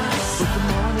 But the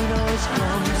morning always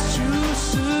comes too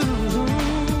soon.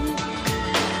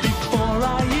 Before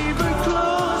I even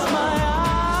close my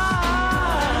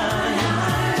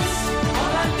eyes,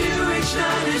 all I do each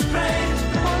night is pray.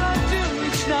 All I do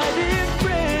each night is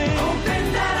pray. Hoping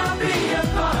that I'll be a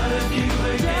part of you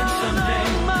again someday.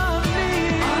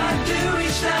 All I do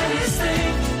each night is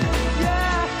sing.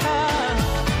 Yeah.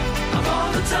 Of all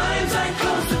the times I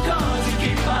close the door to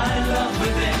keep my love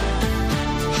within.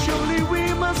 Surely we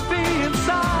must be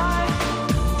inside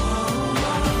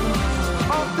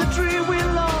of the dream we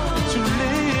long to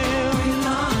live.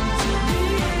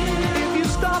 If you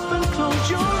stop and close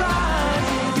your eyes,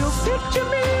 you'll picture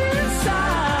me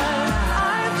inside.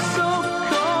 I'm so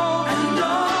cold and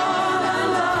all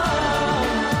alone.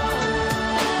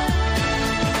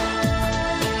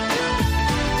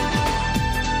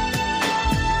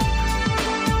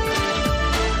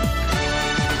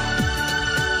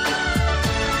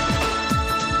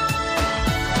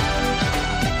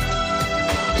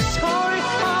 Sorry,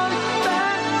 all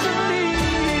back to me.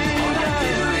 All I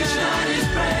do each night is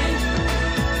pray,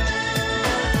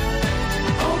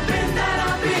 hoping that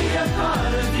I'll be a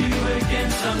part of you again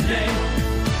someday.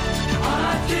 All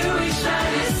I do each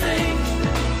night is sing.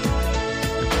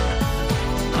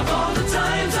 Of all the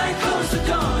times I close the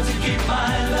door to keep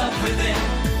my love within.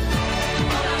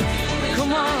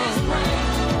 Come on,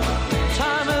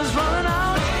 time is running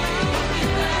out. You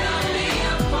and me,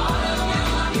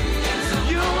 harmony.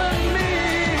 You and me,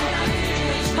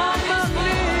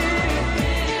 harmony.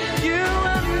 You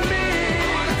and me,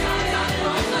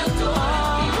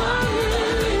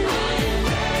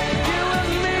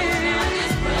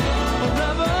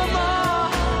 forevermore.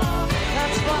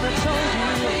 That's what I told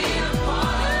you.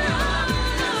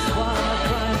 What am I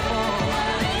crying for?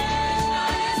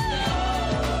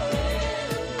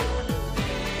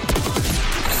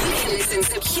 You can listen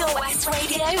to Pure West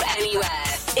Radio anywhere.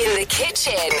 In the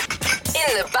kitchen, in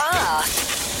the bath,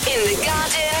 in the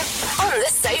garden, on the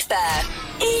sofa,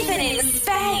 even in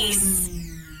space.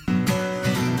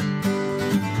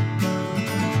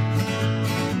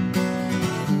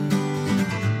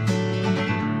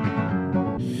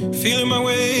 Feeling my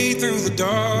way through the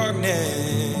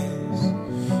darkness,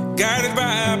 guided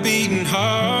by a beating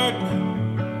heart.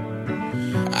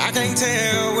 I can't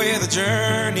tell where the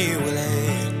journey will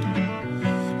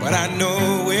end, but I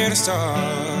know where to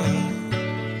start.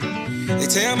 They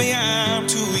tell me I'm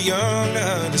too young to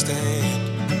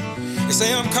understand. They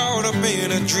say I'm caught up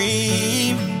in a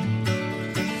dream.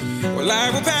 Well,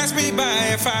 life will pass me by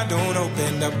if I don't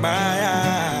open up my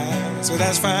eyes. So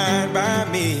that's fine by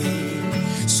me.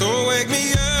 So wake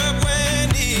me up when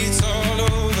it's all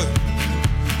over,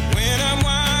 when I'm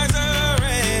wiser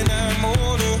and I'm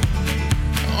older.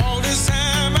 All this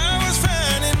time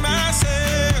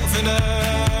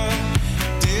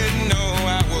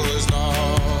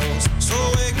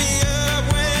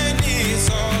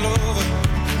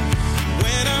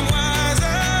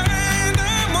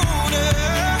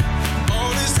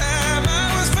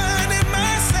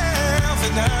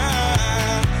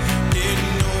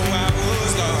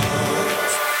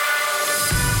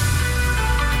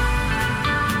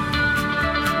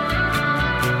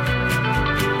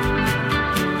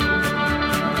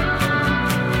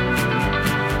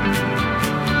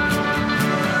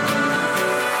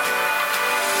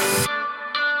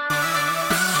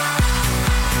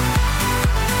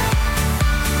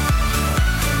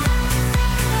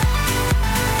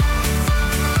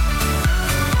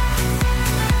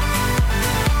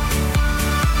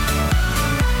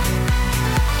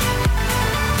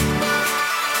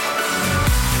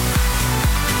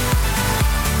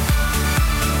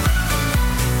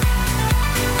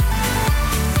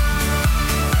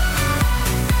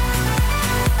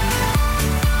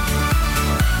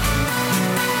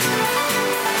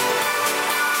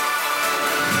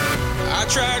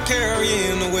tried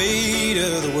carrying the weight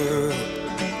of the world,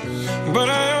 but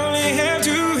I only have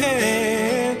two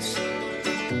hands.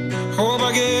 Hope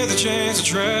I get the chance to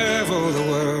travel the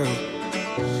world,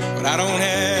 but I don't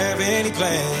have any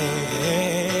plans.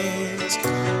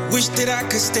 Wish that I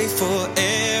could stay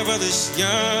forever this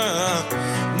young,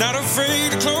 not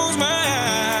afraid to close my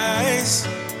eyes.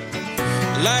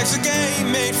 Life's a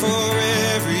game made for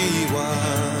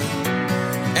everyone,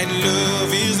 and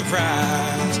love is the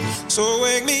prize. So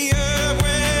wake me up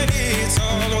when it's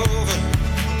all over,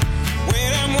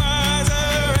 when I'm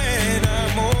wiser and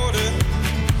I'm older.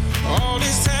 All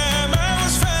this time I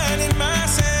was finding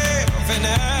myself, and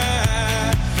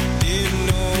I didn't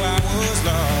know I was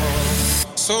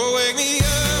lost. So wake me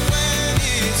up when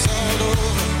it's all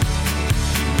over,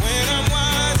 when I'm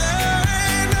wiser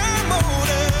and I'm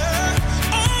older.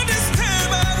 All this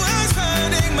time I was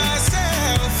finding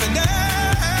myself, and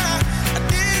I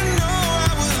didn't know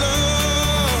I was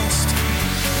lost.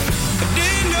 I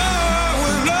didn't know I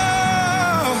was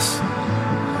lost.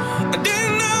 I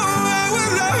didn't know I was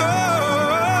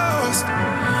lost.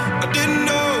 I didn't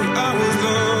know I was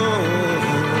lost.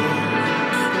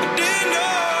 I didn't know.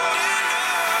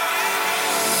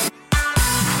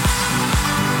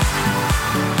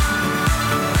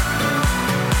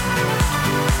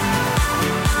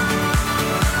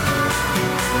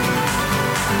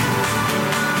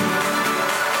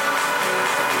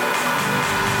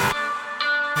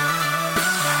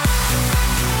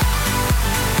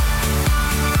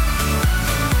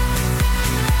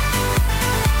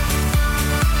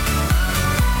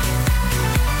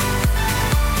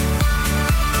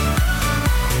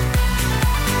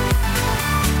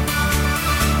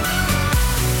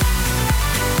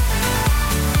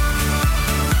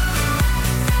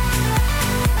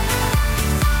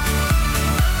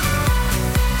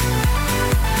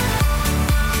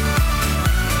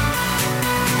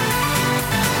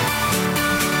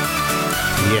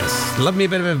 Yes, love me a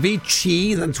bit of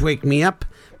Avicii. Let's Wake Me Up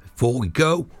Before We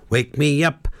Go. Wake me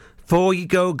up before you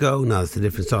go. No, it's a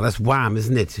different song. That's Wham,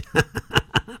 isn't it?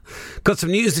 Got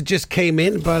some news that just came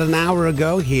in about an hour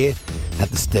ago here at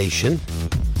the station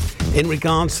in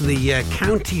regards to the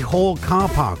County Hall car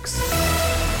parks.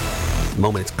 At the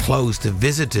moment it's closed to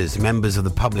visitors. Members of the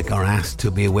public are asked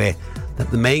to be aware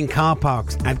that the main car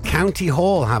parks at County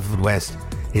Hall, Haverfordwest,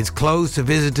 is closed to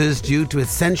visitors due to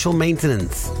essential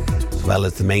maintenance. As well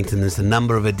as the maintenance, a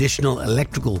number of additional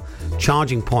electrical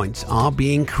charging points are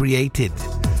being created.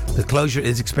 The closure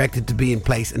is expected to be in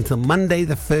place until Monday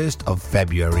the 1st of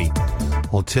February.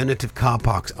 Alternative car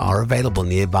parks are available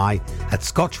nearby at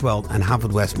Scotchwell and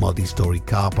Haverfordwest multi-storey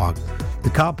car park.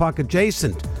 The car park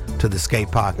adjacent to the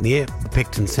skate park near the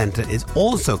Picton Centre is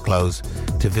also closed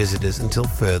to visitors until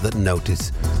further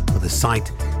notice, but the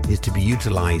site is to be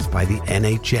utilised by the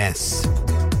NHS.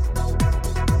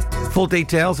 Full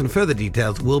details and further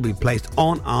details will be placed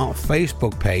on our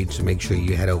Facebook page, so make sure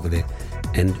you head over there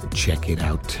and check it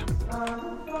out.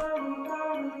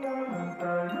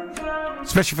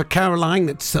 Especially for Caroline,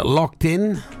 that's locked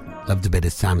in. Loved a bit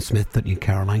of Sam Smith, don't you,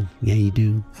 Caroline? Yeah, you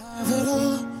do. Have it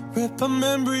all, rip the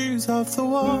memories of the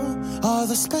war. All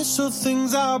the special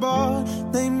things I bought,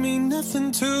 they mean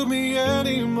nothing to me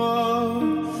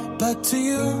anymore. But to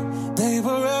you, they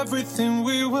were everything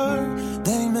we were.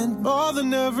 They meant more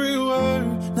than every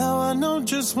word. Now I know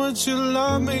just what you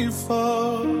love me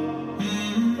for.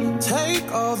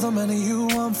 Take all the money you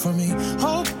want from me.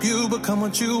 Hope you become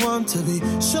what you want to be.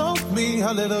 Show me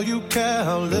how little you care,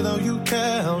 how little you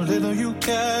care, how little you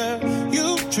care.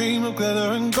 You dream of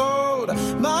glitter and gold.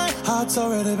 My heart's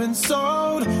already been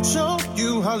sold. Show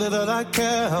you how little I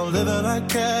care, how little I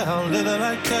care, how little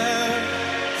I care.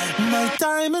 My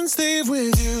diamonds leave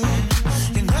with you.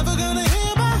 You're never gonna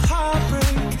hear my heart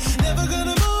break. Never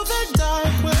gonna move the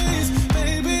dark ways.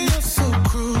 Baby, you're so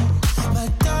cruel. My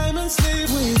diamonds leave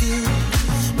with you.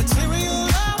 Material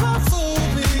love will fool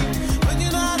me. When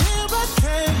you're not here, I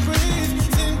can't breathe.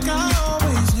 Think I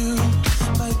always knew.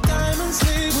 My diamonds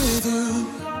leave with you.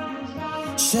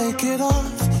 Shake it off.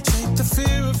 Shake the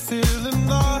fear of feeling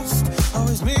lost.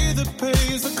 Always me that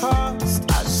pays the cost.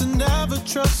 I should never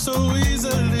trust so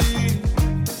easily.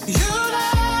 You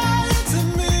lied to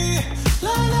me,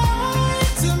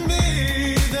 lied to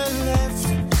me. Then left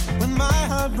with my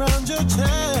heart round your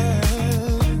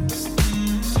chest.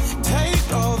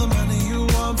 Take all the money you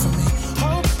want from me.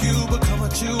 Hope you become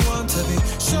what you want to be.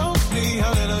 Show me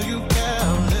how little you care,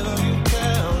 how little you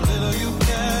care, how little you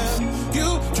care.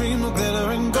 You dream of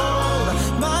glitter and gold.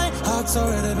 My heart's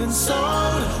already been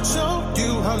sold. Show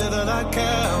you how little I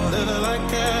care, how little I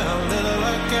care, how little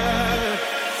I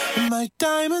care. My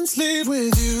diamonds leave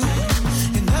with you.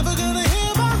 You're never gonna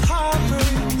hear my heart break.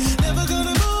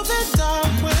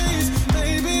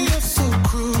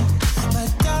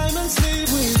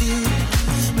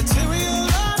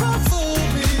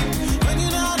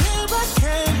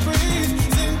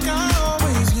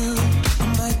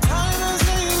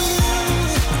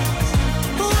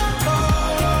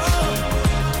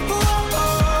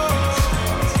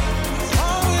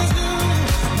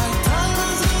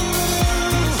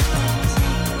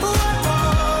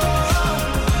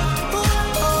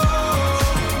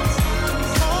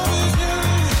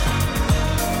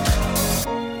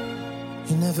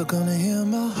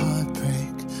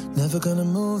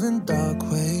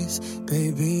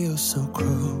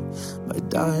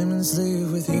 diamonds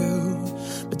leave with you.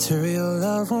 Material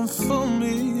love won't fool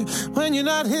me. When you're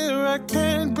not here, I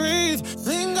can't breathe.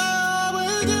 Think I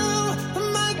always do.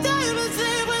 My diamonds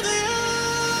leave with you.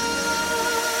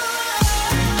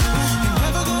 You're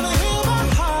never gonna heal my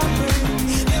heart break.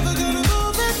 Never gonna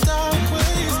move in dark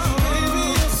ways. Baby,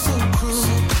 you're so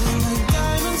cruel. My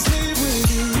diamonds leave with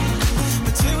you.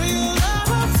 Material love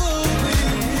won't fool me.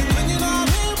 When you're not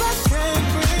here, I can't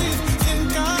breathe.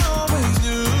 Think I always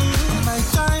do. My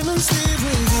diamonds leave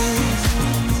with you.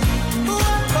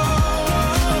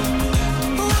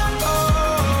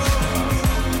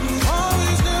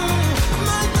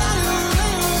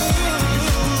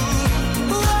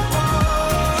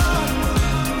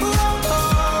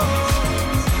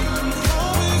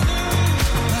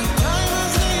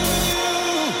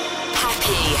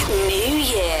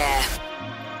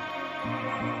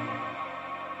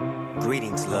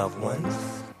 Greetings, loved ones.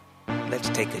 Let's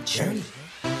take a journey.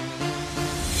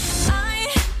 I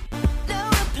know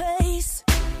a place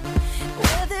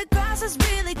where the grass is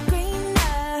really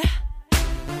greener.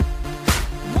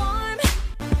 Warm,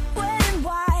 wet and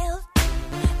wild.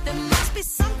 There must be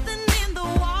something in the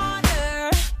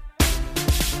water.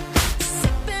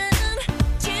 Sipping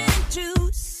gin and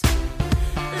juice,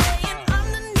 laying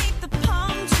underneath the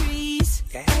palm trees.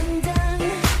 And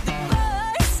the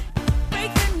birds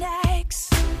break their necks,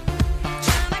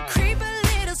 trying to creep a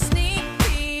little sneak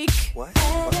peek.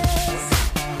 As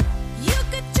you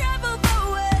could travel the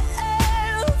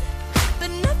world, but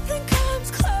nothing comes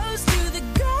close to the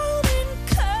Golden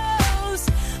Coast.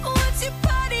 Once you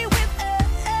party with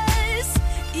us,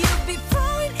 you'll be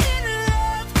falling in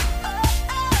love.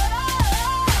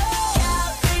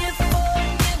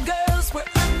 California girls were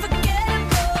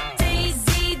unforgettable.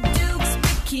 Daisy Dukes,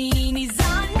 bikinis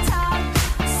on top.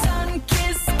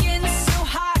 Sun-kissed skin so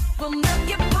hot, we'll melt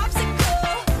your popsicle.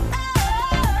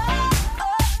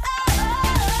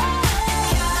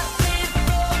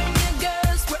 California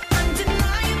girls were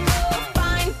undeniable.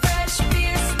 Fine, fresh,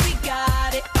 fierce, we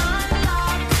got it on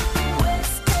lock.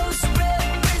 West Coast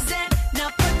represent, now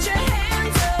put your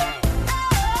hands up.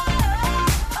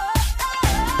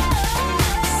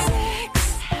 Sex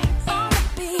on the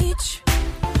beach,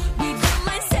 we don't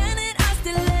mind sending our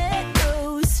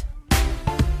stilettos.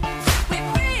 We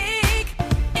freak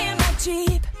in my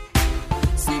Jeep,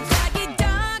 Snoop Doggy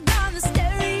Dogg on the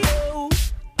stereo.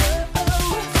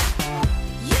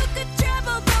 You could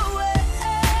travel the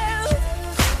world,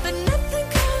 but nothing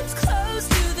comes close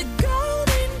to the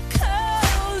Golden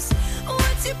Coast.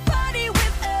 Once you party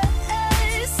with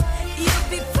us, you'll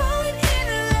be falling in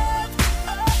love.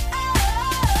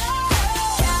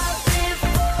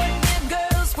 California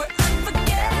girls were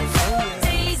unforgettable.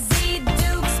 Daisy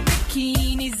Dukes,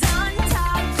 bikinis on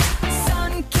top.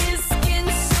 Sun-kissed skin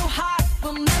so hot,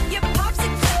 we'll melt your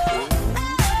popsicle.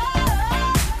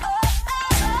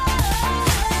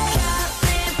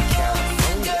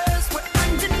 California girls were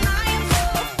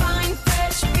undeniable. Fine,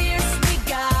 fresh, fierce, we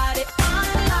got it on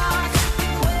lock.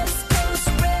 West Coast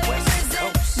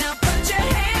represent, now put your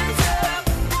hands up.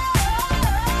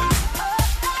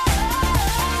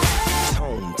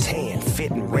 Tone, tan,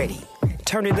 fit and ready.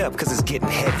 Turn it up, cause it's getting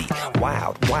heavy.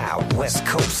 Wild, wild, West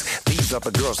Coast. These are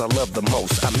the girls I love the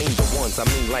most. I mean the ones, I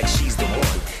mean like she's the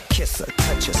one. Kiss her,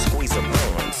 touch her, squeeze her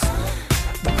buns.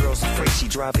 The girl's afraid she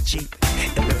drive a Jeep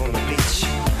and live on the beach.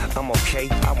 I'm okay,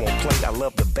 I won't play, I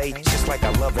love the bay, just like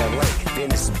I love LA,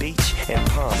 Venice Beach, and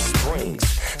Palm Springs.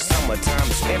 Summertime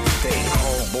is everything,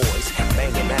 homeboys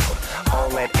banging out, all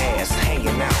that ass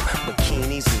hanging out.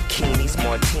 Bikinis, zucchinis,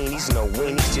 martinis, no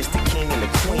weenies, just the king and the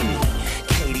queenie.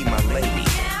 Katie, my lady,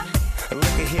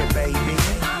 look at here, baby.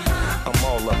 I'm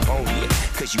all up on you,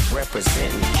 cause you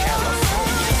representing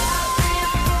California.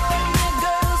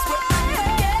 Girls were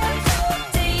unforgettable.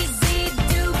 Daisy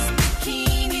Dukes,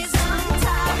 bikinis on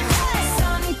top.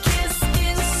 Sun-kissed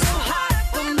skin so hot,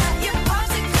 we'll melt your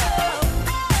popsicle.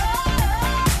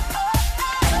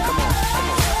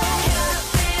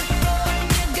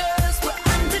 California girls were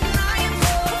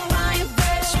undeniable. Fine,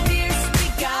 fresh, fierce, we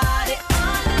got it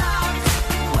on lock.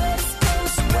 West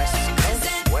Coast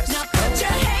represent, now put your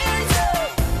hands up.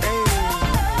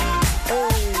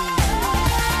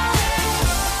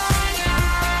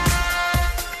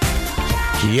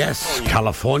 Yes,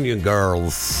 California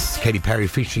girls. Katy Perry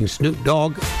featuring Snoop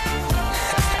Dogg.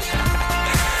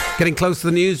 Getting close to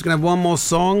the news. We're going to have one more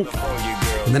song.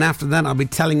 And then after that, I'll be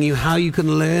telling you how you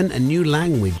can learn a new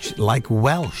language like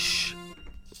Welsh.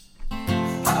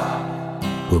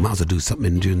 We might as well do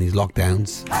something during these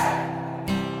lockdowns.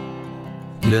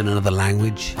 Learn another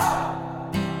language.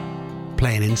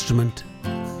 Play an instrument.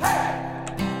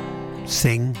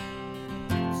 Sing.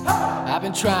 I've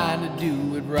been trying to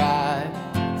do it right.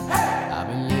 I've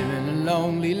been living a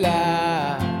lonely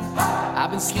life. I've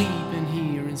been sleeping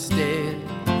here instead.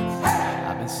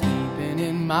 I've been sleeping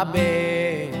in my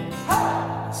bed.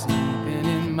 Sleeping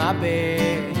in my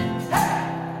bed.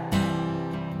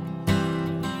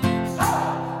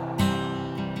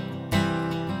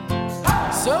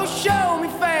 So show me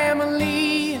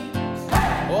family,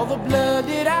 all the blood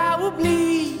that I will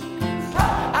bleed.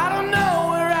 I don't know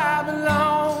where I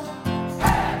belong.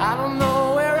 I don't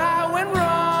know where I went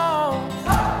wrong.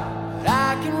 But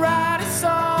I can write a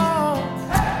song.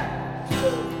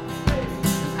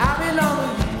 I belong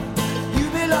with you, you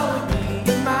belong with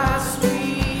me, my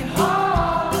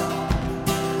sweetheart.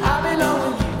 I belong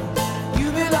with you,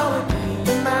 you belong with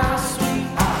me, my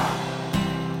sweetheart.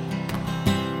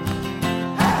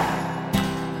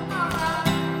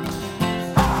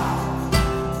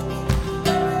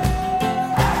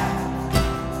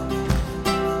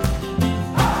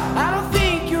 I don't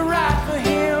think you're right for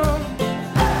him.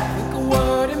 Think of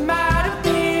what it might have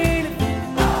been if you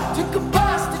took a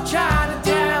bus to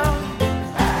Chinatown.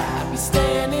 I'd be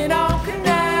standing on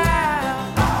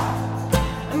Canal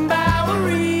and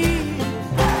Bowery.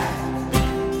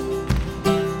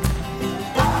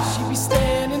 She'd be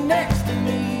standing next to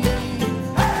me.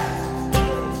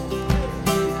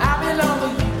 I belong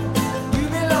with you, you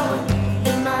belong with me,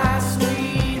 you're my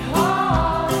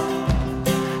sweetheart.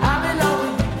 I belong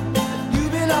with you, you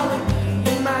belong with me,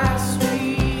 you're my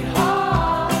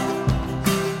sweetheart.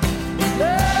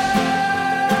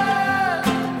 Love,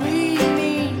 we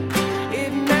need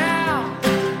it now.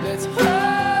 Let's hold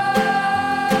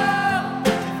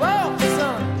for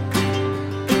some.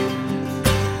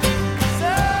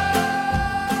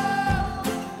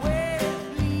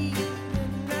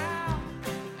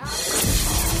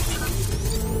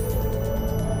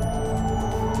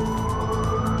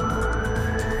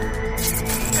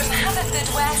 From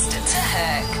Haverfordwest to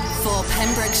Hook. For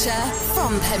Pembrokeshire,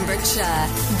 from Pembrokeshire,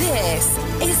 this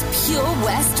is Pure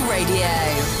West Radio.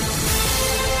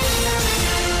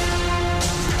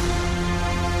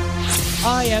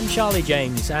 I am Charlie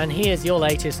James, and here's your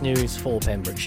latest news for Pembrokeshire.